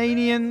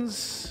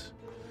 Athemanians.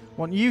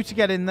 Want you to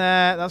get in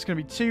there. That's going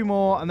to be 2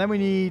 more. And then we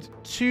need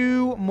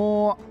 2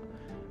 more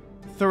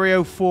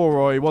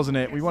Thureophoroi, wasn't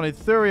it? We wanted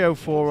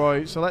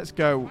Thureophoroi. So, let's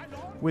go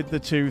with the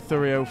 2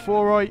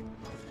 Thureophoroi.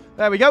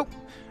 There we go.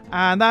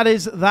 And that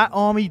is that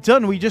army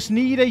done. We just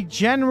need a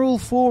general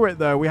for it,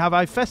 though. We have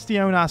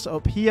Hephaestionas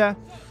up here.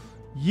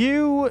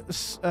 You,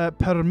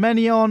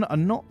 Parmenion, are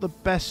not the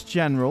best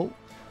general.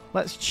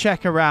 Let's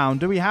check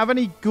around. Do we have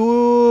any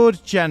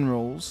good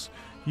generals?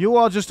 You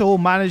are just all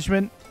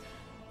management.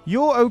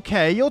 You're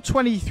okay. You're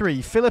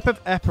 23. Philip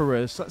of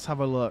Epirus. Let's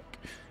have a look.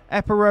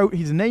 Epiro,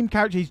 he's a named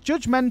character. He's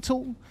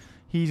judgmental.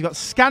 He's got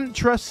scant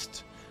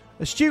trust.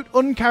 Astute,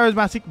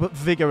 uncharismatic, but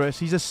vigorous.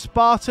 He's a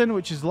Spartan,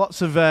 which is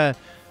lots of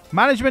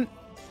Management.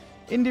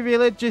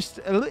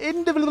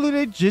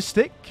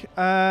 Individualistic.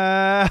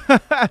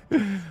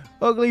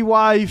 Ugly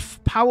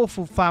wife.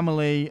 Powerful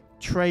family.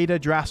 Trader.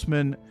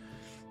 Draftsman.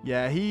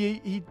 Yeah,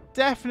 he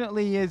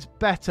definitely is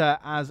better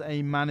as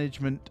a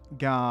management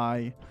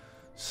guy.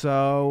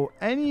 So,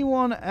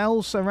 anyone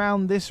else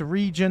around this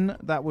region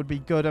that would be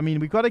good? I mean,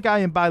 we've got a guy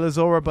in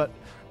Bailazora, but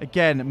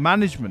again,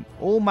 management.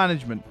 All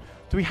management.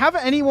 Do we have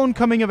anyone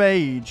coming of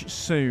age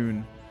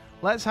soon?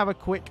 Let's have a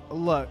quick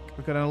look.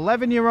 We've got an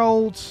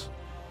 11-year-old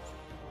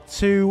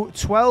to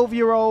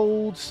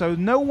 12-year-old. So,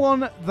 no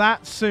one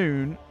that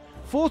soon.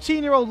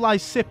 14-year-old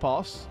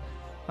Lysipos.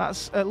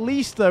 That's at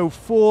least, though,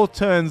 5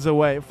 turns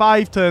away.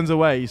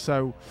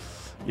 So,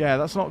 yeah,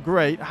 that's not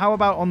great. How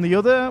about on the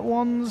other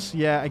ones?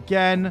 Yeah,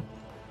 again,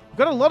 we've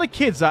got a lot of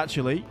kids,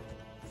 actually.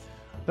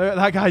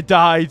 That guy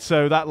died,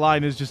 so that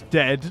line is just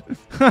dead.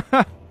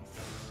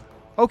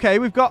 Okay,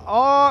 we've got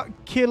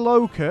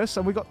Archilochus,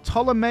 and we've got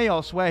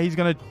Ptolemaeus, where he's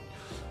going to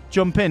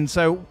jump in.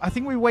 So, I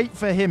think we wait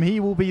for him. He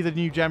will be the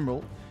new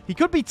general. He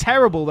could be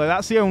terrible, though.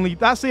 That's the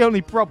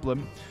only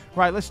problem.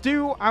 Right, let's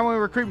do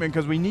our recruitment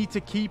because we need to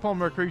keep on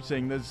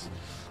recruiting. There's,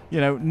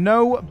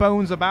 no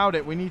bones about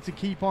it. We need to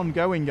keep on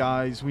going,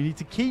 guys. We need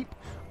to keep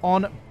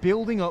on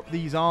building up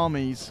these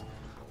armies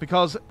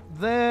because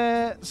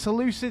the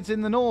Seleucids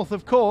in the north,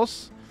 of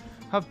course,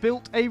 have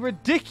built a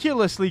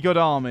ridiculously good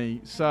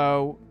army.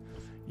 So,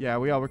 yeah,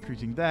 we are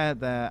recruiting there,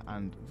 there,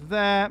 and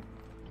there.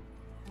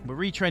 We're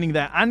retraining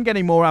there and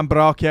getting more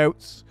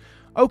Ambrachiotes.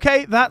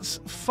 Okay, that's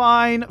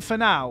fine for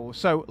now.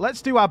 So,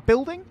 let's do our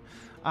building.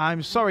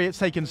 I'm sorry it's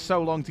taken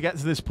so long to get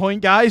to this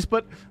point, guys,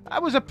 but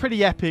that was a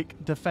pretty epic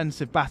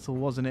defensive battle,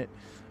 wasn't it?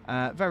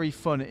 Very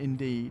fun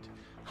indeed.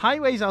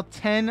 Highways are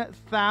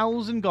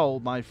 10,000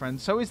 gold, my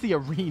friend. So is the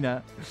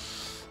arena.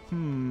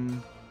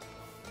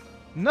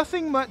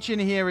 Nothing much in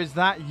here is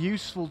that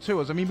useful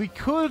to us. I mean, we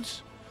could...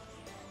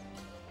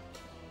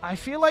 I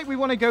feel like we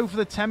want to go for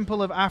the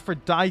Temple of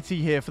Aphrodite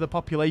here for the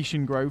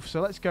population growth,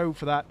 so let's go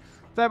for that.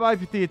 Thereby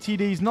for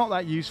Theatides, not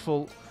that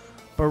useful.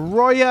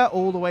 Beroia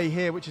all the way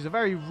here, which is a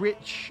very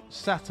rich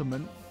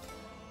settlement.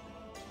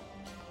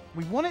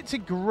 We want it to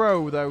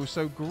grow, though,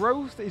 so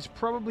growth is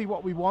probably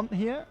what we want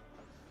here.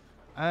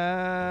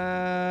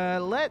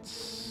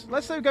 Let's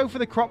though go for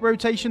the crop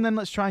rotation, then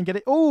let's try and get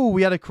it. Oh,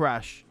 we had a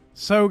crash.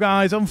 So,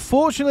 guys,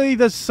 unfortunately,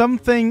 there's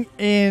something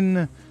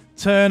in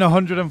turn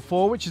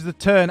 104, which is the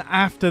turn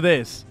after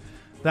this,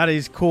 that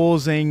is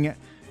causing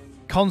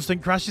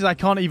constant crashes. I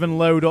can't even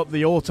load up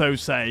the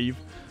autosave.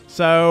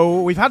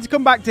 So, we've had to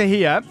come back to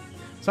here.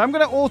 So I'm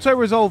going to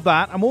auto-resolve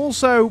that. I'm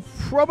also,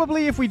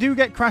 probably if we do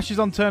get crashes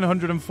on turn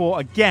 104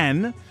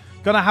 again,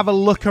 going to have a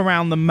look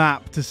around the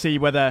map to see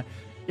whether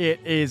it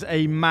is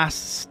a mass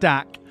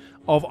stack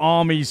of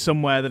armies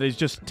somewhere that is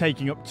just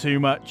taking up too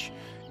much.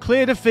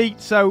 Clear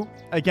defeat, so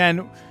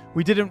again,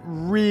 we didn't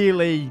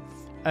really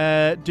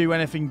do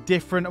anything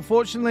different.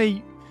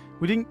 Unfortunately,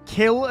 we didn't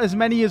kill as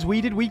many as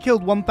we did. We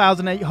killed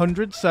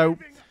 1,800, so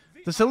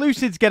the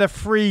Seleucids get a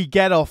free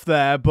get-off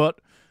there, but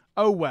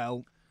oh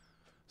well.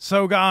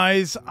 So,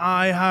 guys,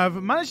 I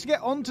have managed to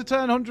get on to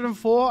turn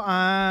 104,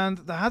 and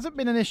there hasn't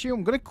been an issue.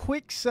 I'm going to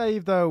quick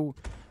save, though,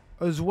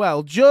 as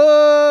well,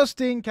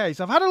 just in case.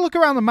 I've had a look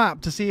around the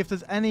map to see if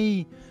there's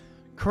any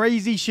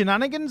crazy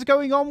shenanigans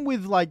going on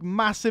with, like,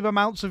 massive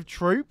amounts of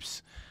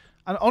troops.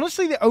 And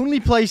honestly, the only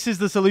place is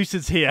the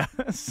Seleucids here.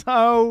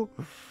 So,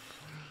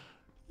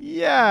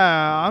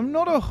 yeah, I'm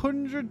not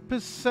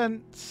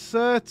 100%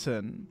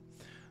 certain.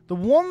 The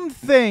one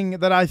thing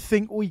that I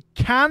think we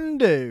can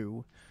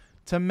do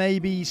to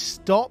maybe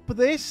stop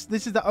this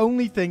is the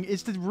only thing,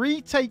 is to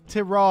retake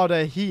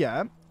Tirada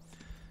here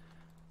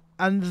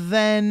and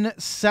then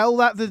sell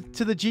that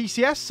to the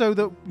GCS so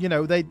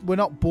that, we're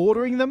not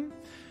bordering them.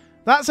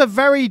 That's a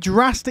very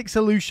drastic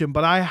solution,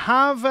 but I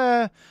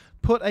have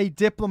put a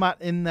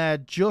diplomat in there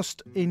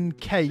just in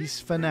case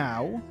for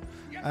now.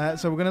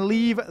 So we're going to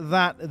leave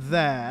that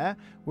there.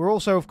 We're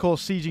also, of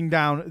course, sieging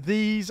down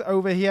these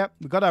over here.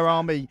 We've got our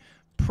army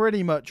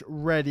pretty much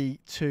ready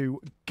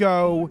to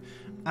go.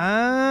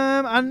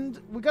 And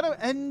we're going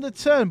to end the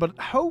turn, but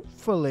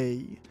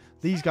hopefully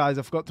these guys,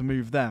 I forgot to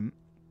move them.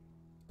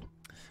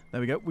 There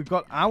we go. We've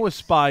got our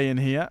spy in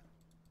here.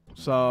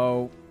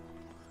 So,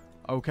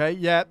 okay,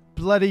 yeah,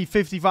 bloody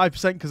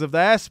 55% because of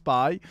their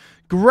spy.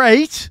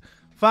 Great.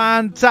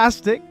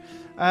 Fantastic.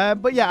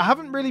 But yeah, I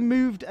haven't really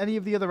moved any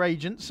of the other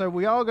agents, so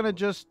we are going to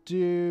just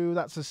do...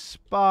 That's a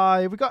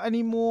spy. Have we got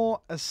any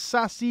more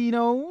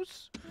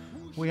assassinos?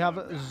 We have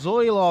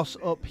Zoilos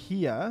up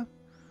here.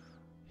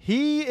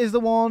 He is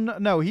the one...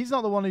 No, he's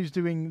not the one who's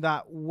doing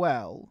that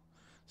well.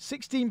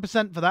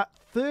 16% for that.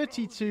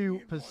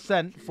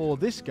 32% for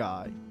this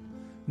guy.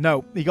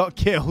 No, he got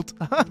killed.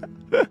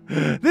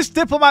 This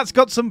diplomat's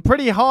got some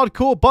pretty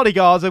hardcore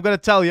bodyguards, I'm going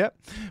to tell you.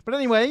 But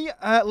anyway,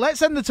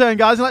 let's end the turn,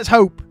 guys, and let's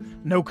hope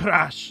no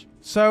crash.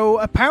 So,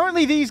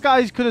 apparently these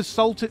guys could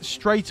assault it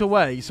straight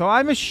away. So,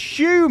 I'm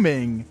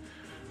assuming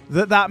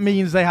that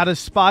means they had a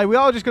spy. We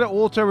are just going to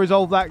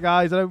auto-resolve that,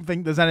 guys. I don't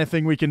think there's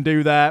anything we can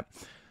do there.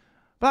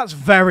 That's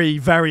very,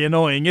 very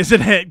annoying,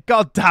 isn't it?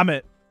 God damn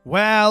it.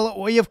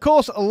 Well, we of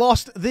course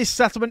lost this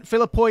settlement,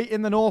 Philippoi,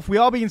 in the north. We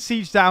are being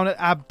sieged down at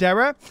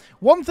Abdera.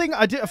 One thing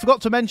I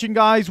forgot to mention,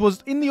 guys,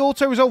 was in the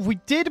auto-resolve, we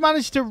did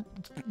manage to,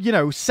 you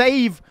know,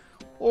 save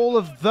all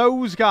of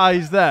those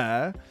guys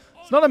there.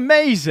 It's not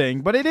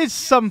amazing, but it is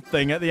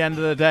something at the end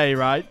of the day,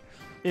 right?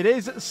 It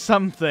is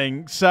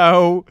something.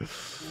 So,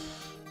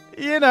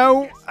 you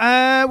know,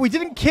 we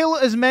didn't kill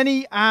as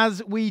many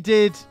as we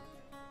did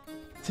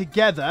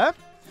together.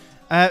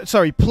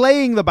 Sorry,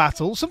 playing the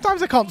battle.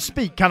 Sometimes I can't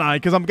speak, can I?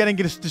 Because I'm getting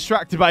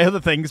distracted by other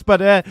things.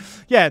 But,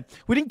 yeah,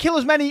 we didn't kill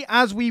as many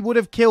as we would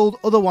have killed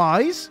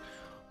otherwise.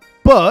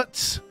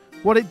 But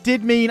what it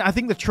did mean, I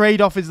think the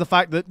trade-off is the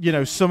fact that, you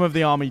know, some of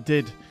the army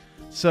did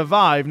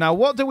survive. Now,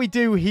 what do we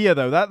do here,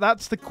 though?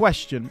 That's the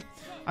question.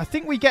 I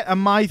think we get a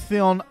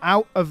Mythion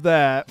out of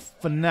there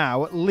for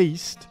now, at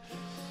least.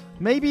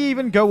 Maybe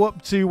even go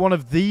up to one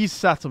of these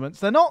settlements.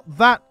 They're not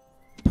that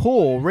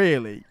poor,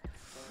 really.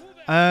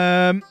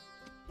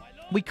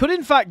 We could,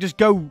 in fact, just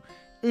go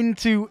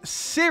into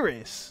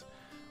Sirius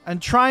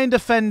and try and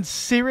defend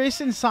Sirius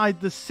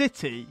inside the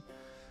city.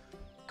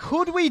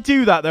 Could we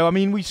do that, though? I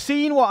mean, we've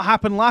seen what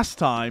happened last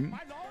time.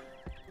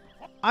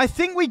 I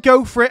think we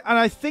go for it, and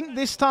I think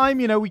this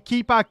time, you know, we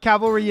keep our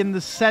cavalry in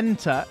the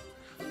center,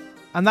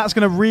 and that's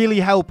going to really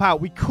help out.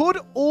 We could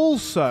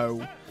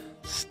also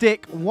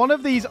stick one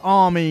of these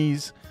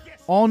armies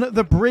on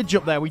the bridge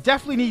up there. We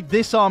definitely need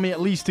this army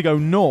at least to go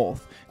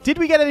north. Did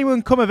we get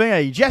anyone come of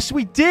age? Yes,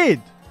 we did.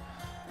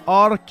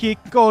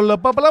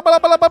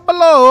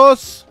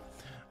 Archicolabalos.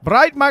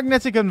 Bright,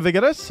 magnetic, and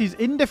vigorous. He's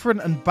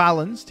indifferent and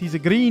balanced. He's a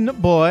green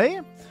boy.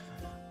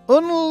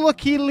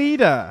 Unlucky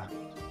leader.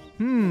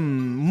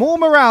 More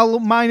morale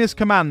minus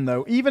command,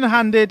 though.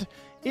 Even-handed,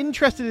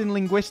 interested in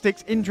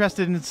linguistics,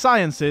 interested in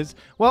sciences.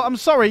 Well, I'm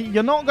sorry,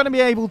 you're not going to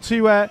be able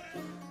to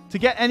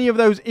get any of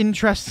those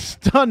interests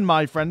done,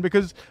 my friend,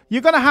 because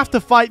you're going to have to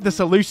fight the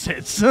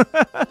Seleucids.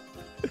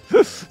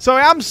 So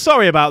I am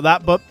sorry about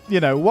that, but,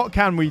 you know, what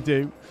can we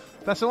do?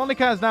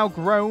 Thessalonica has now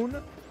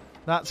grown.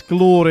 That's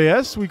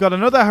glorious. We've got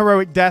another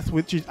heroic death,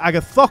 which is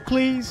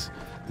Agathocles.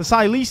 The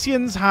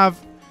Cilicians have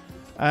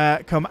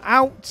come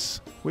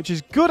out, which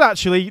is good,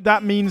 actually.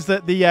 That means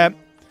that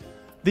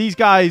these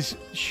guys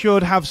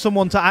should have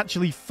someone to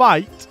actually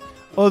fight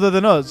other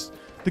than us.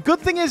 The good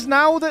thing is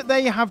now that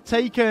they have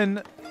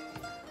taken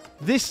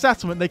this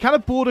settlement, they kind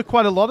of border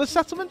quite a lot of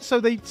settlements, so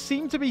they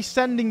seem to be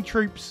sending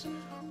troops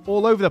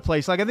all over the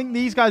place. Like, I think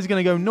these guys are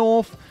going to go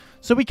north.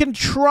 So we can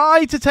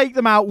try to take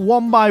them out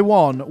one by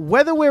one.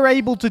 Whether we're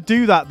able to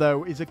do that,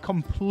 though, is a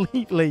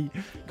completely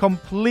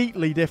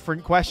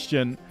different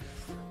question.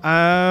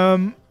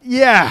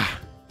 Yeah.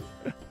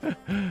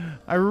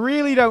 I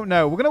really don't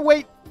know. We're going to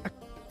wait a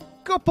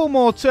couple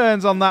more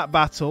turns on that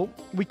battle.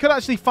 We could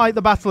actually fight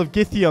the Battle of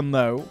Githion,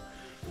 though.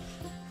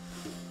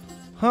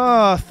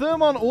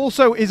 Thermon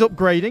also is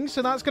upgrading,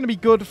 so that's going to be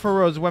good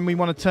for us when we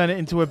want to turn it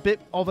into a bit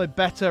of a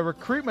better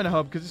recruitment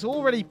hub, because it's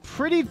already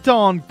pretty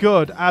darn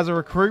good as a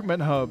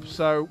recruitment hub.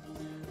 So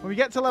when we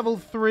get to level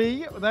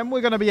 3, then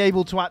we're going to be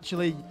able to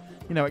actually,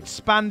 you know,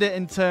 expand it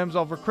in terms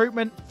of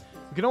recruitment.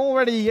 We can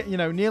already, you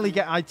know, nearly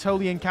get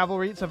Aetolian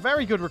cavalry. It's a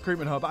very good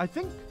recruitment hub. I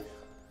think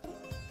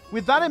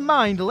with that in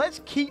mind,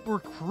 let's keep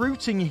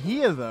recruiting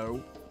here,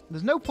 though.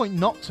 There's no point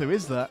not to,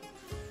 is there?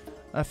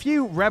 A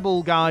few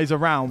rebel guys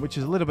around, which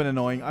is a little bit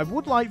annoying. I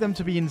would like them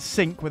to be in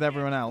sync with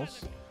everyone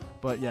else.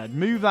 But yeah,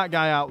 move that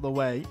guy out of the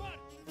way.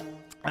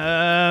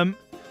 Yeah,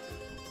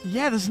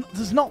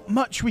 there's not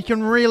much we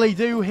can really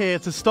do here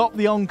to stop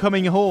the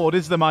oncoming horde,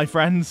 is there, my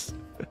friends?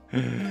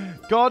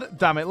 God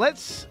damn it.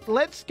 Let's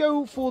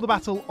go for the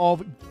Battle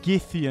of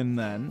Githion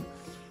then.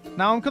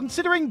 Now, I'm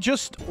considering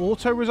just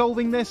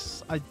auto-resolving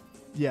this.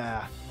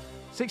 Yeah.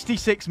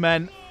 66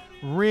 men.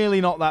 Really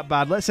not that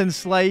bad. Let's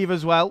enslave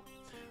as well.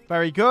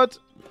 Very good.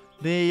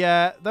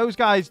 Those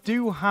guys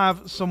do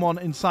have someone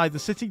inside the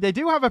city. They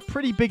do have a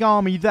pretty big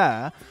army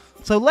there.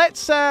 So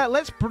let's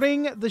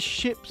bring the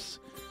ships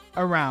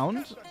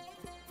around.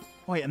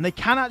 Wait, and they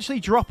can actually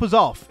drop us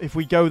off if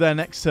we go there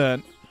next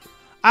turn.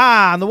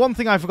 And the one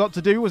thing I forgot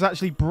to do was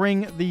actually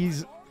bring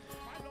these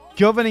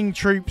governing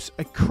troops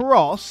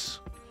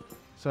across.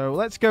 So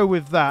let's go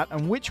with that.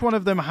 And which one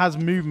of them has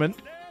movement?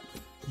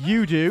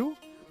 You do.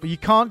 But you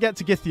can't get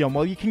to Githion.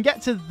 Well, you can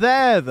get to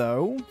there,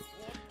 though.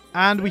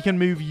 And we can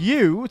move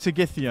you to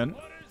Githion.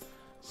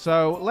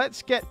 So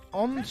let's get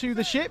onto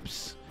the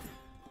ships.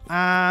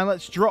 And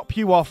let's drop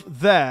you off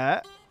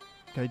there.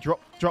 Okay,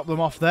 drop them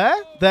off there.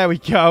 There we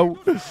go.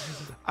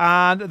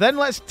 And then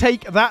let's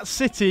take that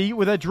city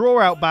with a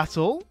draw-out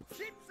battle.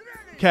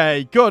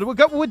 Okay, good.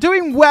 We're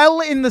doing well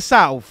in the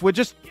south. We're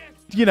just,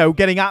 you know,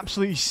 getting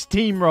absolutely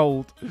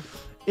steamrolled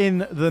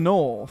in the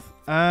north.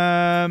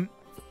 Well,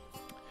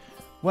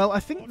 I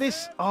think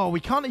this... Oh,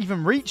 we can't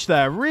even reach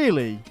there,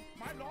 really.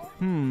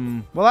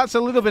 Well, that's a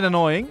little bit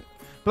annoying,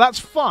 but that's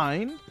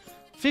fine.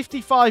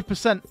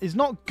 55% is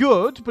not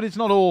good, but it's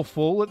not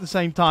awful at the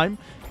same time.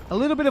 A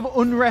little bit of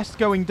unrest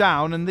going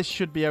down, and this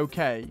should be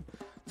okay.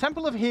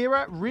 Temple of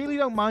Hera, really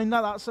don't mind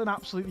that. That's an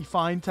absolutely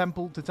fine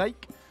temple to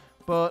take.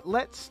 But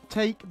let's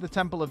take the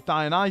Temple of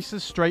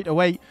Dionysus straight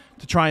away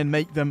to try and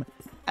make them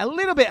a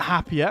little bit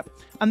happier.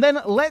 And then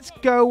let's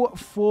go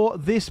for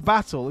this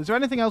battle. Is there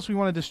anything else we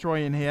want to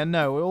destroy in here?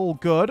 No, all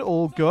good,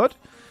 all good.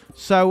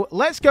 So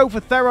let's go for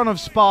Theron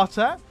of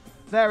Sparta.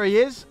 There he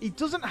is. He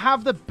doesn't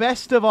have the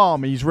best of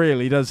armies,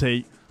 really, does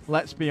he?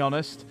 Let's be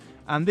honest.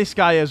 And this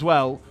guy as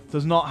well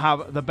does not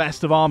have the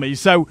best of armies.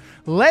 So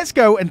let's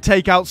go and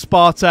take out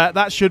Sparta.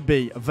 That should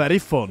be very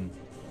fun.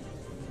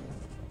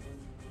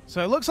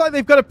 So it looks like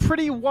they've got a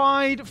pretty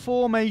wide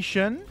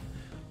formation.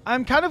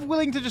 I'm kind of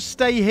willing to just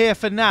stay here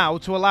for now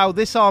to allow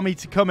this army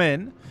to come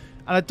in.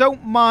 And I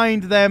don't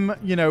mind them,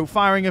 you know,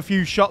 firing a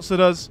few shots at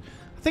us.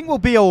 I think we'll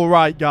be all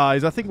right,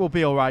 guys. I think we'll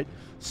be all right.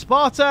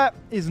 Sparta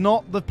is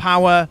not the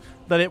power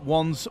that it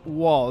once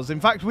was. In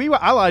fact, we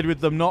were allied with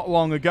them not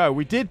long ago.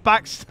 We did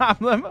backstab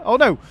them. Oh,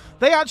 no.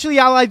 They actually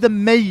allied the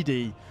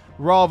Mede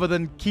rather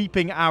than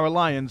keeping our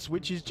alliance,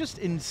 which is just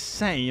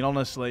insane,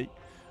 honestly.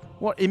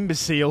 What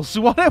imbeciles.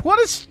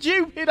 What a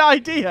stupid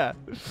idea.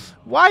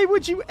 Why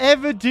would you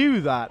ever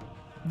do that?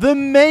 The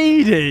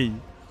Mede.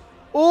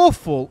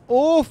 Awful,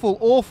 awful,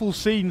 awful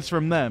scenes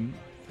from them.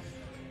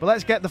 But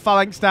let's get the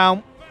phalanx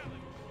down.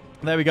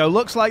 There we go.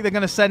 Looks like they're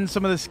going to send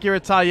some of the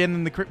Skiritai in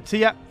and the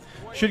Cryptia.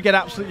 Should get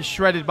absolutely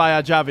shredded by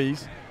our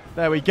Javis.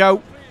 There we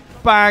go.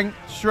 Bang.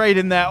 Straight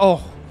in there.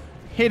 Oh,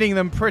 hitting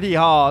them pretty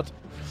hard.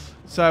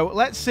 So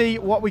let's see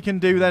what we can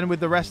do then with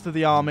the rest of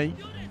the army.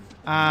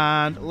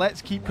 And let's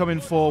keep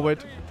coming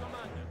forward.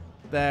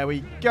 There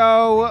we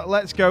go.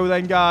 Let's go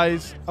then,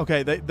 guys.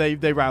 Okay,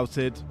 they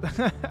routed.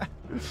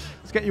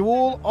 Let's get you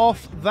all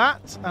off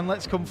that. And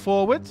let's come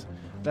forward.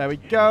 There we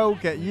go.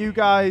 Get you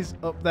guys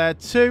up there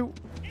too.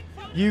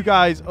 You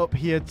guys up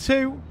here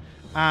too.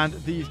 And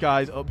these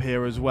guys up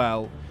here as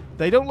well.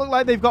 They don't look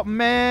like they've got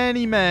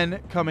many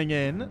men coming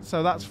in,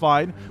 so that's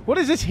fine. What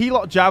is this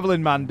Helot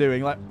Javelin man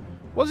doing? Like,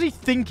 what does he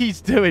think he's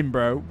doing,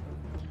 bro?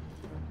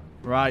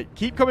 Right,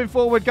 keep coming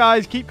forward,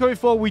 guys. Keep coming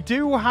forward. We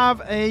do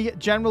have a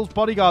general's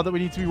bodyguard that we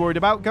need to be worried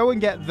about. Go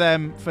and get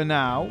them for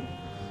now.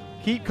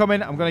 Keep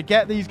coming. I'm going to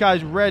get these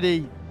guys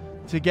ready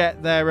to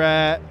get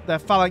their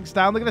phalanx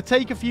down. They're going to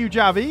take a few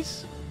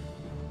Javis.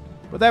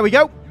 But there we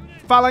go.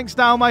 Phalanx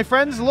down, my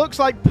friends. Looks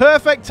like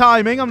perfect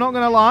timing, I'm not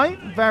going to lie.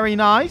 Very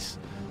nice.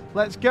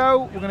 Let's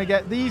go. We're going to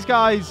get these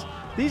guys.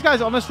 These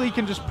guys honestly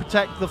can just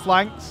protect the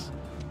flanks.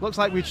 Looks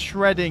like we're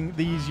shredding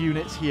these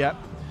units here.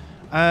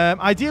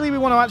 Ideally, we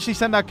want to actually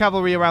send our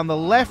cavalry around the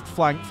left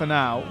flank for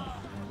now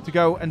to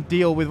go and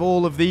deal with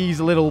all of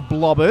these little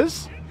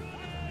blobbers.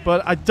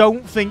 But I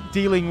don't think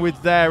dealing with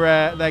their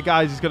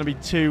guys is going to be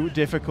too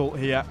difficult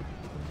here.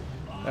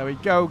 There we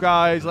go,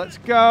 guys. Let's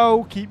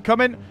go. Keep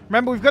coming.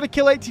 Remember, we've got to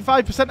kill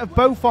 85% of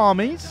both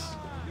armies.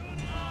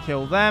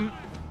 Kill them.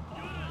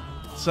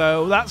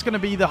 So that's going to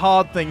be the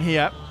hard thing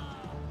here.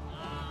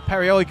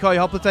 Perioikoi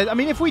Hoplite. I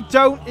mean, if we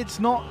don't, it's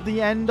not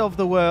the end of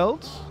the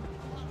world.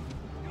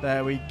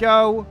 There we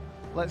go.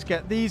 Let's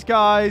get these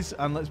guys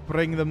and let's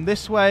bring them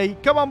this way.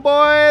 Come on,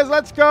 boys.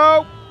 Let's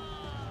go.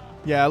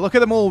 Yeah, look at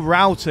them all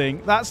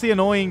routing. That's the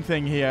annoying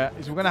thing here,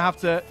 is we're going to have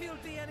to,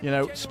 you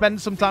know, spend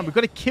some time. We've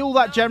got to kill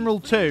that general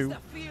too.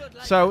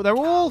 So they're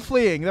all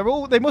fleeing.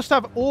 They must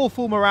have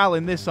awful morale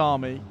in this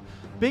army.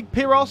 Big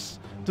Pyros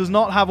does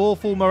not have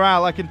awful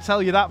morale. I can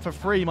tell you that for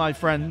free, my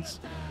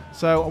friends.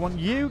 So I want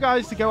you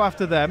guys to go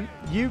after them.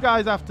 You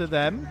guys after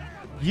them.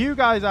 You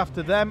guys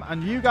after them.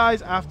 And you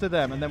guys after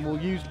them. And then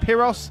we'll use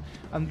Pyros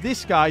and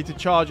this guy to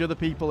charge other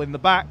people in the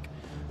back.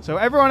 So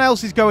everyone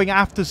else is going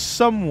after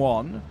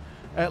someone,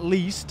 at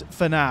least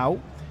for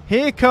now.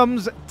 Here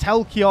comes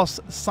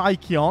Telkios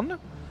Psychion,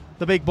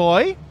 the big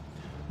boy.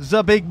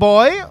 The big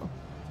boy.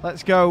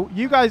 Let's go.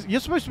 You guys, you're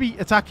supposed to be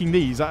attacking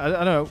these. I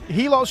don't know.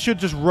 Helots should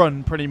just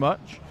run, pretty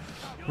much.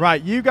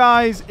 Right, you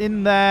guys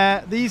in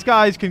there. These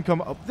guys can come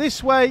up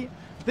this way.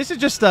 This is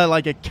just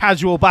like a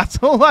casual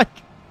battle. Like,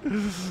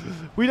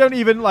 we don't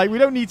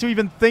need to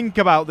even think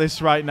about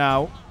this right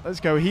now. Let's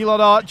go. Helot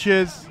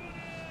archers.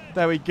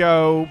 There we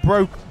go.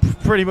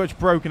 Pretty much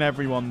broken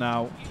everyone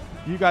now.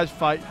 You guys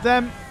fight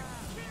them.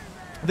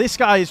 This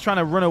guy is trying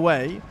to run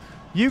away.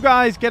 You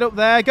guys get up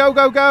there. Go,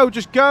 go, go.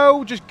 Just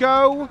go. Just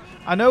go.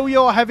 I know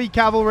you're heavy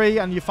cavalry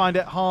and you find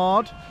it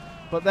hard.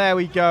 But there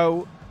we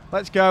go.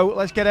 Let's go.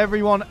 Let's get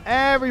everyone.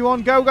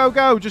 Everyone. Go, go,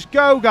 go. Just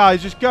go,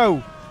 guys. Just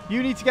go.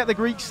 You need to get the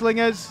Greek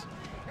slingers.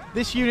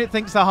 This unit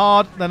thinks they're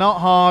hard. They're not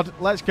hard.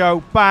 Let's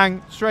go.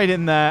 Bang. Straight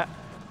in there.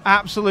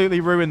 Absolutely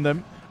ruined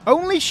them.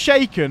 Only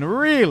shaken.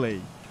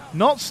 Really.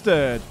 Not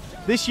stirred.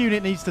 This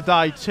unit needs to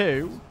die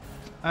too.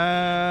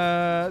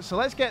 So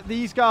let's get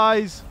these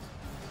guys.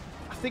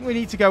 I think we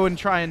need to go and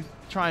try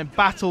and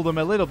battle them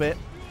a little bit.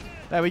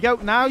 There we go.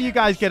 Now you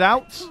guys get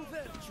out.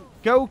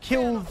 Go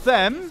kill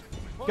them.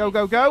 Go,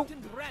 go, go.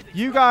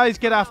 You guys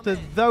get after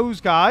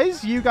those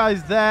guys. You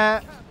guys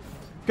there.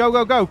 Go,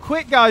 go, go.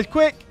 Quick, guys,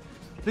 quick.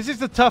 This is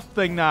the tough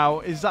thing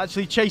now, is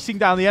actually chasing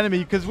down the enemy,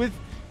 because with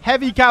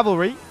heavy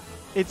cavalry,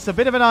 it's a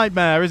bit of a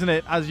nightmare, isn't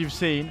it, as you've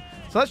seen.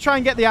 So let's try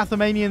and get the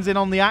Athenians in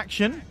on the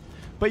action.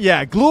 But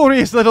yeah,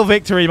 glorious little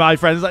victory, my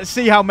friends. Let's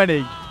see how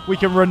many we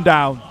can run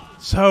down.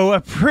 So a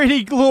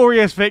pretty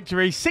glorious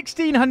victory.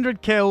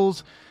 1,600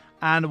 kills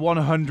and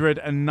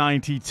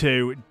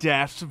 192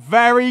 deaths.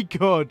 Very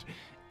good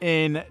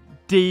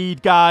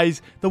indeed,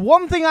 guys. The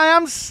one thing I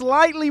am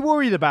slightly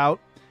worried about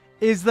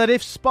is that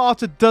if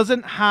Sparta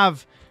doesn't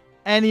have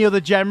any other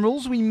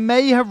generals, we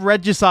may have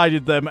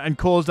regicided them and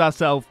caused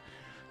ourselves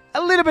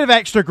a little bit of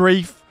extra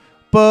grief.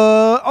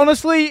 But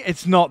honestly,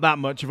 it's not that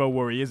much of a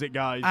worry, is it,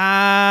 guys?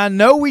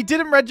 No, we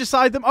didn't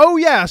regicide them. Oh,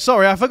 yeah,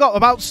 sorry, I forgot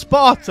about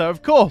Sparta,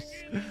 of course.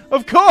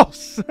 Of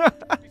course.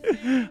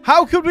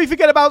 How could we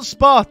forget about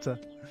Sparta?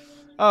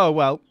 Oh,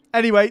 well.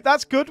 Anyway,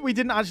 that's good. We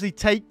didn't actually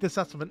take the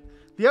settlement.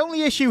 The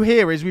only issue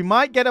here is we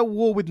might get a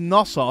war with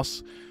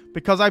Knossos,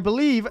 because I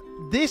believe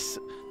this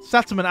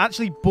settlement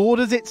actually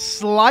borders it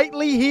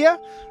slightly here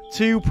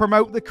to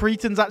promote the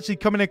Cretans actually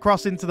coming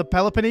across into the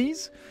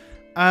Peloponnese.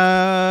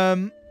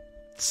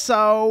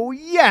 So,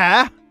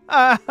 yeah.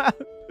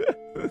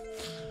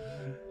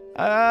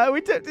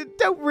 We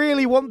don't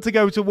really want to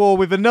go to war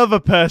with another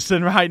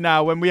person right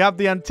now when we have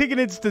the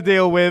Antigonids to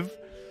deal with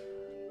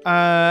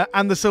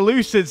and the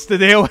Seleucids to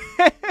deal with.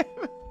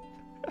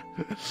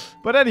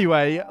 But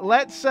anyway,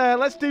 let's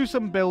do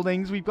some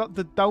buildings. We've got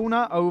the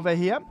Dona over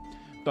here.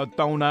 The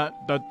Dona,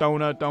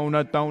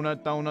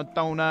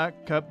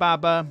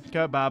 Kebaba,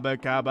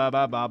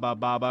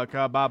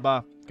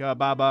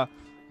 Kebaba.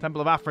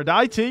 Temple of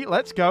Aphrodite,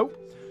 let's go.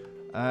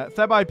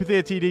 Thebai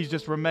Pythiatides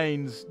just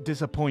remains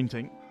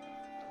disappointing.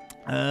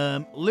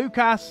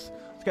 Lucas,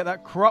 let's get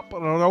that crop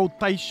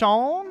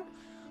rotation.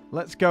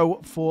 Let's go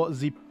for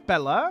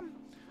Zipella.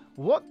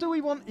 What do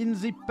we want in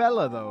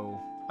Zipella, though?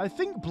 I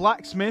think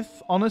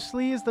Blacksmith,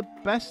 honestly, is the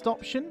best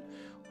option.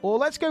 Or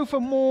let's go for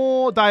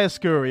more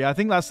Dioscuri. I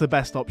think that's the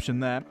best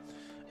option there.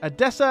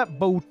 Edessa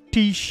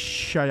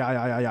Botisha.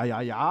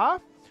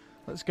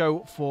 Let's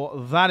go for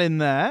that in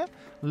there.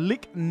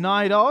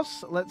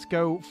 Lycnidos, let's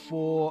go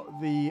for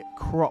the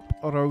crop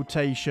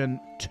rotation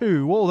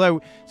 2, although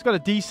it's got a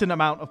decent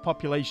amount of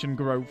population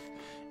growth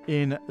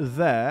in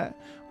there.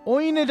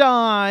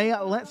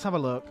 Oinidai, let's have a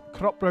look.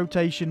 Crop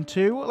rotation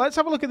 2. Let's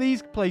have a look at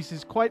these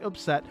places. Quite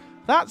upset.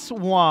 That's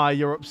why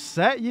you're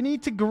upset. You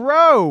need to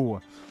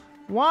grow.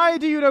 Why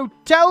do you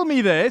not tell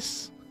me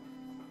this?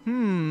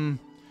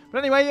 But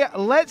anyway,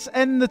 let's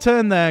end the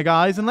turn there,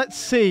 guys, and let's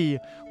see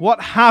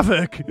what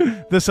havoc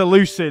the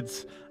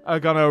Seleucids are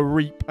going to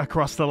reap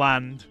across the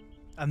land.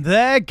 And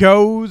there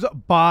goes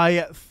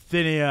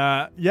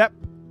Bithynia. Yep.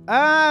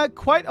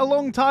 Quite a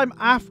long time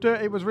after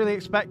it was really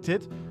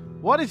expected.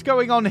 What is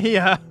going on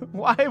here?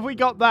 Why have we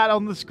got that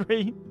on the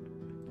screen?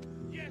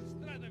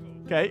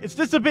 Okay, it's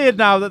disappeared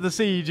now that the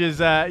siege is,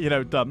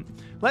 done.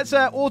 Let's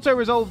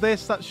auto-resolve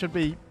this. That should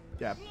be,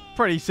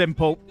 pretty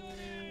simple.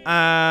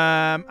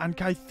 And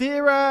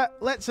Kythera,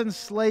 let's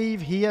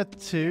enslave here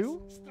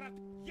too.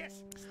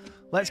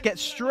 Let's get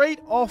straight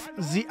off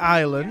the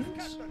island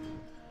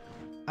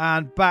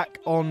and back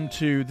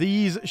onto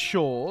these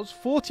shores.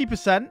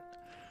 40%.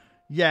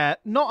 Yeah,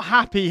 not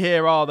happy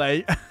here, are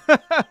they?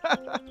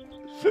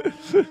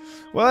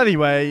 Well,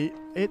 anyway,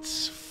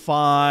 it's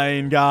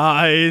fine,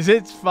 guys.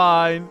 It's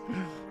fine.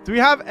 Do we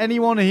have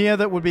anyone here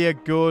that would be a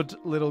good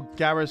little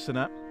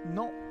garrisoner?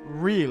 Not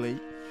really.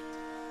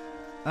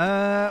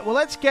 Well,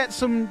 let's get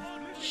some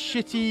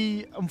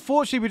shitty...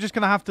 Unfortunately, we're just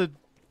going to have to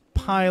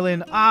pile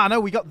in... Ah, no,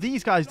 we got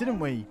these guys, didn't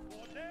we?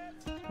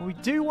 Well, we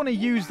do want to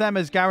use them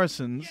as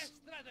garrisons.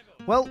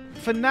 Well,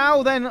 for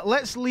now, then,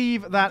 let's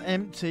leave that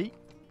empty.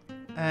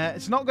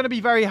 It's not going to be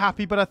very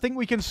happy, but I think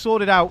we can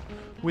sort it out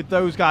with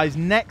those guys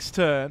next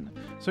turn.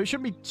 So it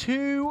shouldn't be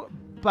too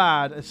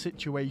bad a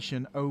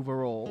situation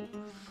overall.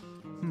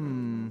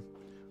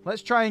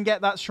 Let's try and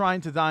get that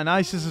shrine to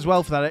Dionysus as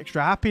well for that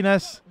extra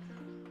happiness.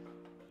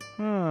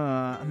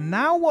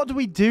 Now what do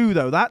we do,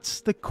 though?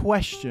 That's the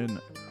question.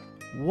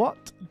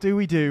 What do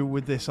we do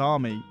with this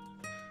army?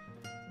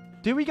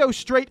 Do we go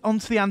straight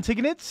onto the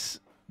Antigonids?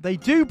 They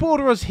do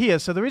border us here,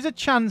 so there is a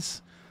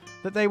chance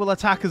that they will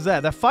attack us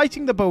there. They're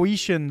fighting the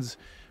Boeotians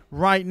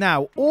right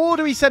now. Or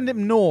do we send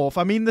him north?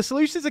 I mean, the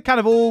Seleucids are kind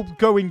of all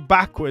going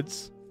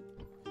backwards.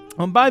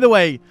 And by the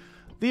way,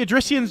 the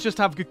Adricians just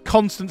have a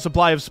constant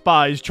supply of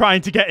spies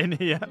trying to get in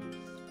here.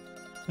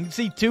 You can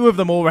see 2 of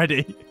them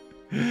already.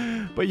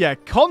 But yeah,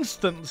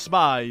 constant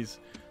spies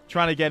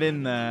trying to get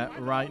in there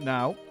right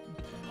now.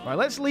 Right,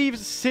 let's leave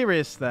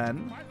Sirius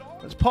then.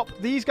 Let's pop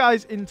these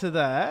guys into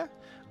there.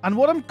 And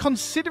what I'm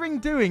considering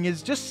doing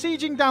is just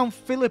sieging down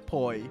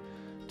Philippi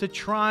to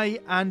try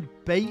and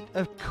bait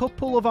a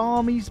couple of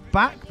armies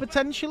back,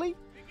 potentially.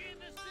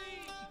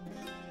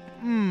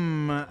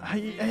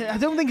 I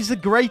don't think it's the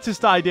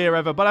greatest idea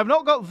ever, but I've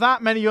not got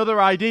that many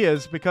other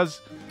ideas because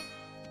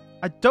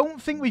I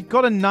don't think we've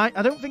got a knight.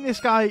 I don't think this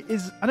guy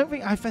is... I don't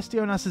think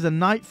Hephaestionas is a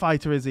knight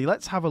fighter, is he?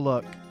 Let's have a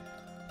look.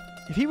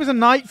 If he was a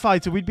knight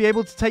fighter, we'd be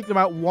able to take them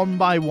out one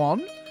by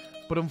one,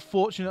 but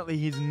unfortunately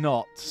he's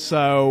not.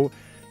 So,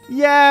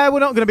 yeah, we're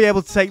not going to be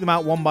able to take them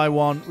out one by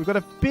one. We've got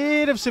a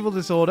bit of civil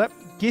disorder.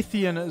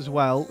 Githian as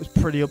well is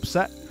pretty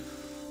upset.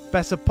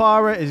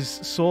 Bessapara is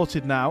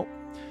sorted now.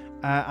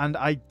 And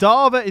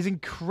Idava is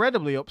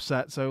incredibly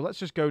upset, so let's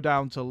just go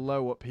down to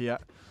low up here.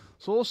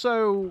 So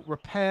also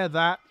repair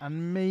that,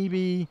 and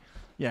maybe...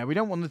 Yeah, we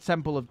don't want the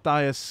Temple of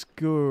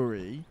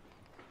Dioscuri.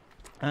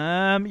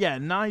 Yeah,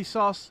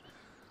 Nisos.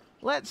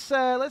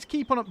 Let's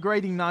keep on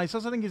upgrading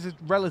Nisos. I think it's a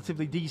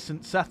relatively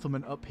decent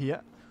settlement up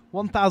here.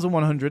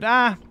 1,100.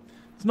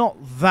 It's not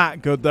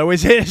that good, though,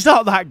 is it? It's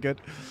not that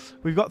good.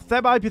 We've got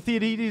Thebai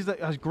Pythiadides that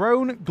has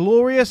grown.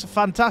 Glorious.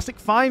 Fantastic.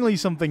 Finally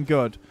something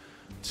good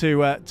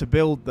to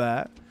build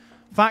there.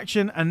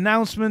 Faction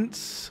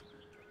announcements.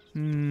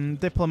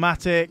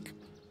 Diplomatic.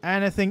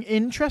 Anything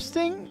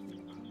interesting?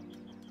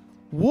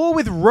 War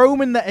with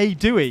Roman the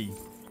Aedui.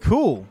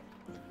 Cool.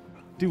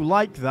 Do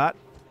like that.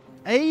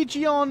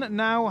 Aegeon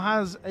now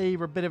has a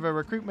bit of a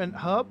recruitment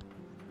hub.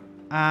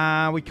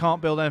 We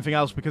can't build anything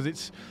else because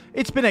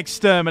it's been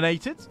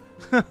exterminated.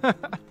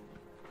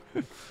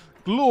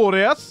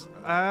 Glorious.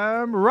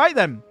 Right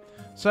then.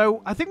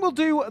 So I think we'll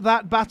do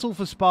that battle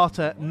for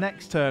Sparta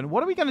next turn.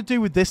 What are we going to do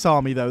with this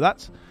army, though?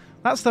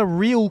 That's the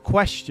real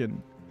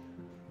question.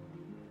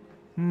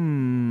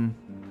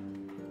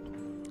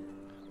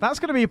 That's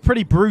going to be a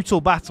pretty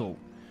brutal battle.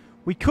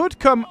 We could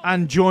come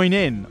and join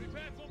in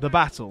the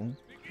battle,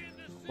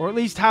 or at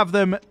least have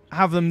them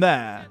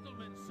there.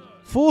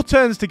 4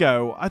 turns to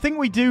go. I think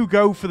we do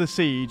go for the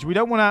siege. We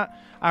don't want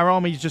our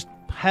armies just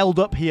held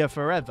up here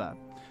forever.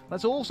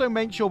 Let's also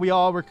make sure we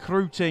are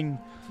recruiting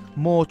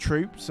more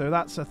troops. So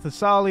that's a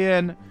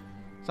Thessalian.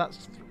 So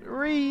that's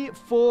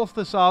 3/4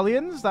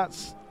 Thessalians.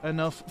 That's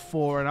enough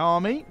for an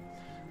army.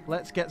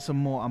 Let's get some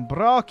more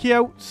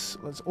Ambrachiotes.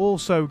 Let's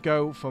also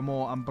go for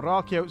more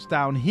Ambrachiotes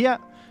down here.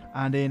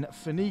 And in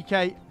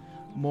Phoenice,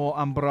 more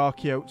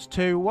Ambrachiotes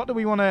too. What do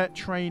we want to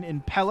train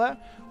in Pella?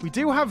 We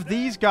do have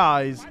these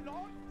guys.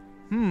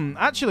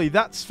 Actually,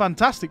 that's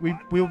fantastic.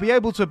 We'll be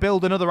able to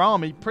build another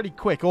army pretty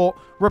quick. Or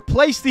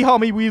replace the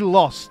army we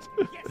lost,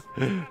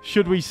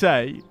 should we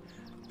say.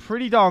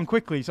 Pretty darn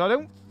quickly. So I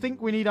don't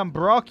think we need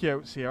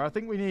Ambrachiotes here. I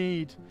think we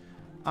need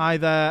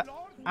either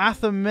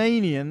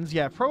Athemanians.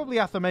 Yeah, probably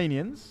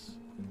Athemanians.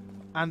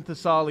 And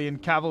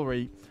Thessalian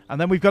cavalry. And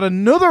then we've got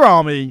another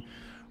army.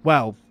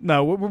 Well,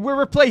 no, we're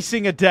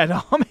replacing a dead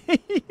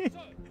army.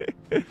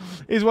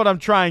 Is what I'm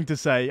trying to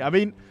say. I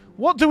mean...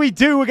 What do we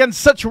do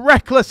against such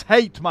reckless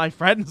hate, my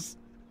friends?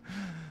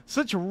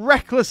 Such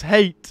reckless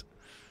hate.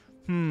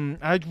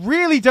 I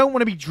really don't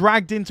want to be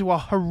dragged into a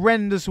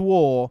horrendous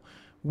war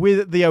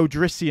with the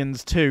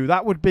Odrysians too.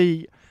 That would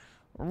be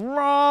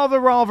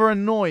rather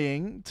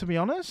annoying, to be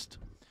honest.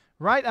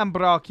 Right,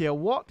 Ambrachia,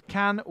 what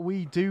can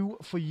we do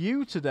for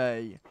you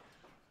today?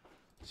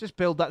 Let's just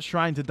build that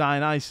shrine to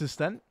Dionysus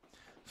then.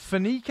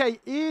 Phoenice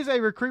is a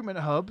recruitment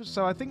hub,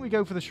 so I think we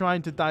go for the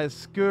shrine to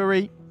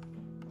Dioscuri.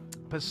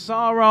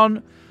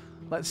 Passaron.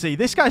 Let's see.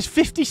 This guy's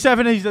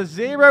 57. He's a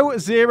 0,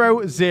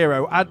 0,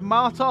 0.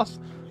 Admatos,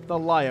 the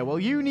liar. Well,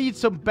 you need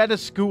some better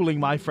schooling,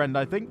 my friend,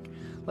 I think.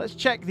 Let's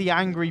check the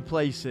angry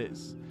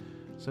places.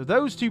 So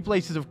those 2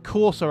 places, of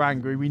course, are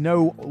angry. We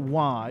know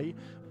why.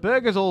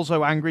 Berger's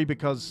also angry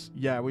because,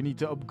 yeah, we need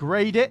to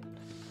upgrade it.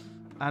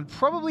 And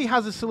probably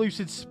has a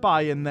Seleucid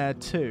spy in there,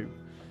 too.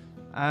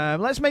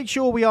 Let's make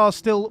sure we are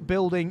still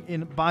building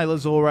in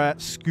Bilazora,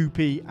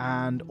 Scoopy,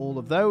 and all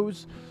of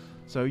those.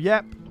 So,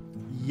 yep,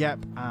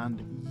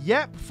 and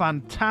yep.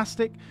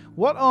 Fantastic.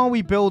 What are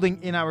we building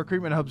in our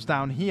recruitment hubs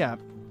down here?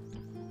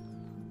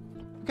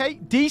 Okay,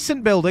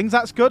 decent buildings.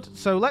 That's good.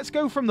 So let's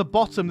go from the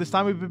bottom this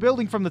time. We've been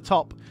building from the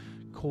top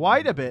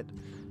quite a bit.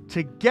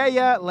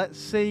 Tegea, let's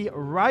see,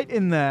 right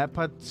in there.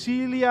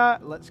 Patilia,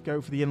 let's go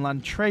for the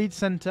Inland Trade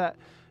Center.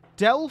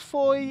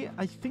 Delphoi,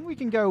 I think we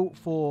can go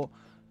for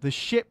the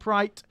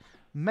shipwright.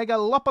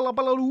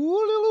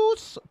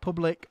 Megalopolopolous,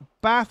 public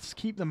baths,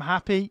 keep them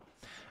happy.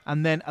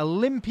 And then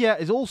Olympia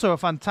is also a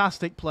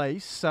fantastic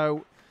place,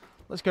 so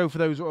let's go for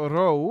those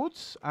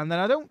roads. And then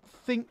I don't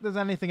think there's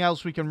anything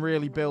else we can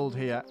really build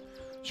here.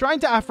 Shrine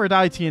to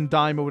Aphrodite and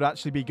Dyma would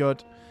actually be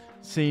good,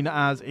 seen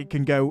as it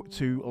can go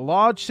to a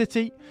large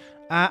city.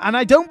 And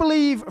I don't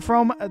believe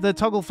from the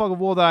Toggle Fog of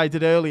War that I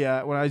did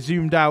earlier, when I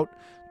zoomed out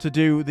to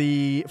do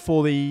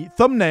for the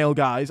thumbnail,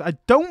 guys, I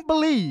don't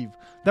believe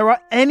there are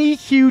any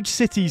huge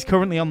cities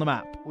currently on the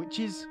map, which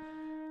is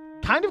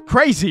kind of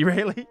crazy,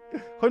 really.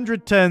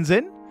 100 turns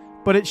in.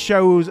 But it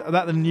shows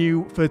that the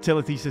new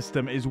fertility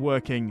system is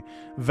working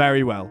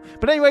very well.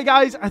 But anyway,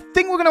 guys, I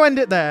think we're going to end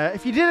it there.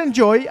 If you did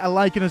enjoy, a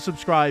like and a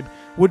subscribe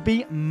would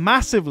be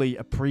massively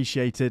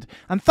appreciated.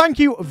 And thank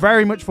you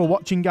very much for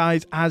watching,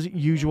 guys. As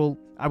usual,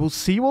 I will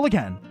see you all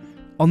again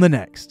on the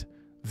next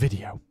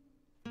video.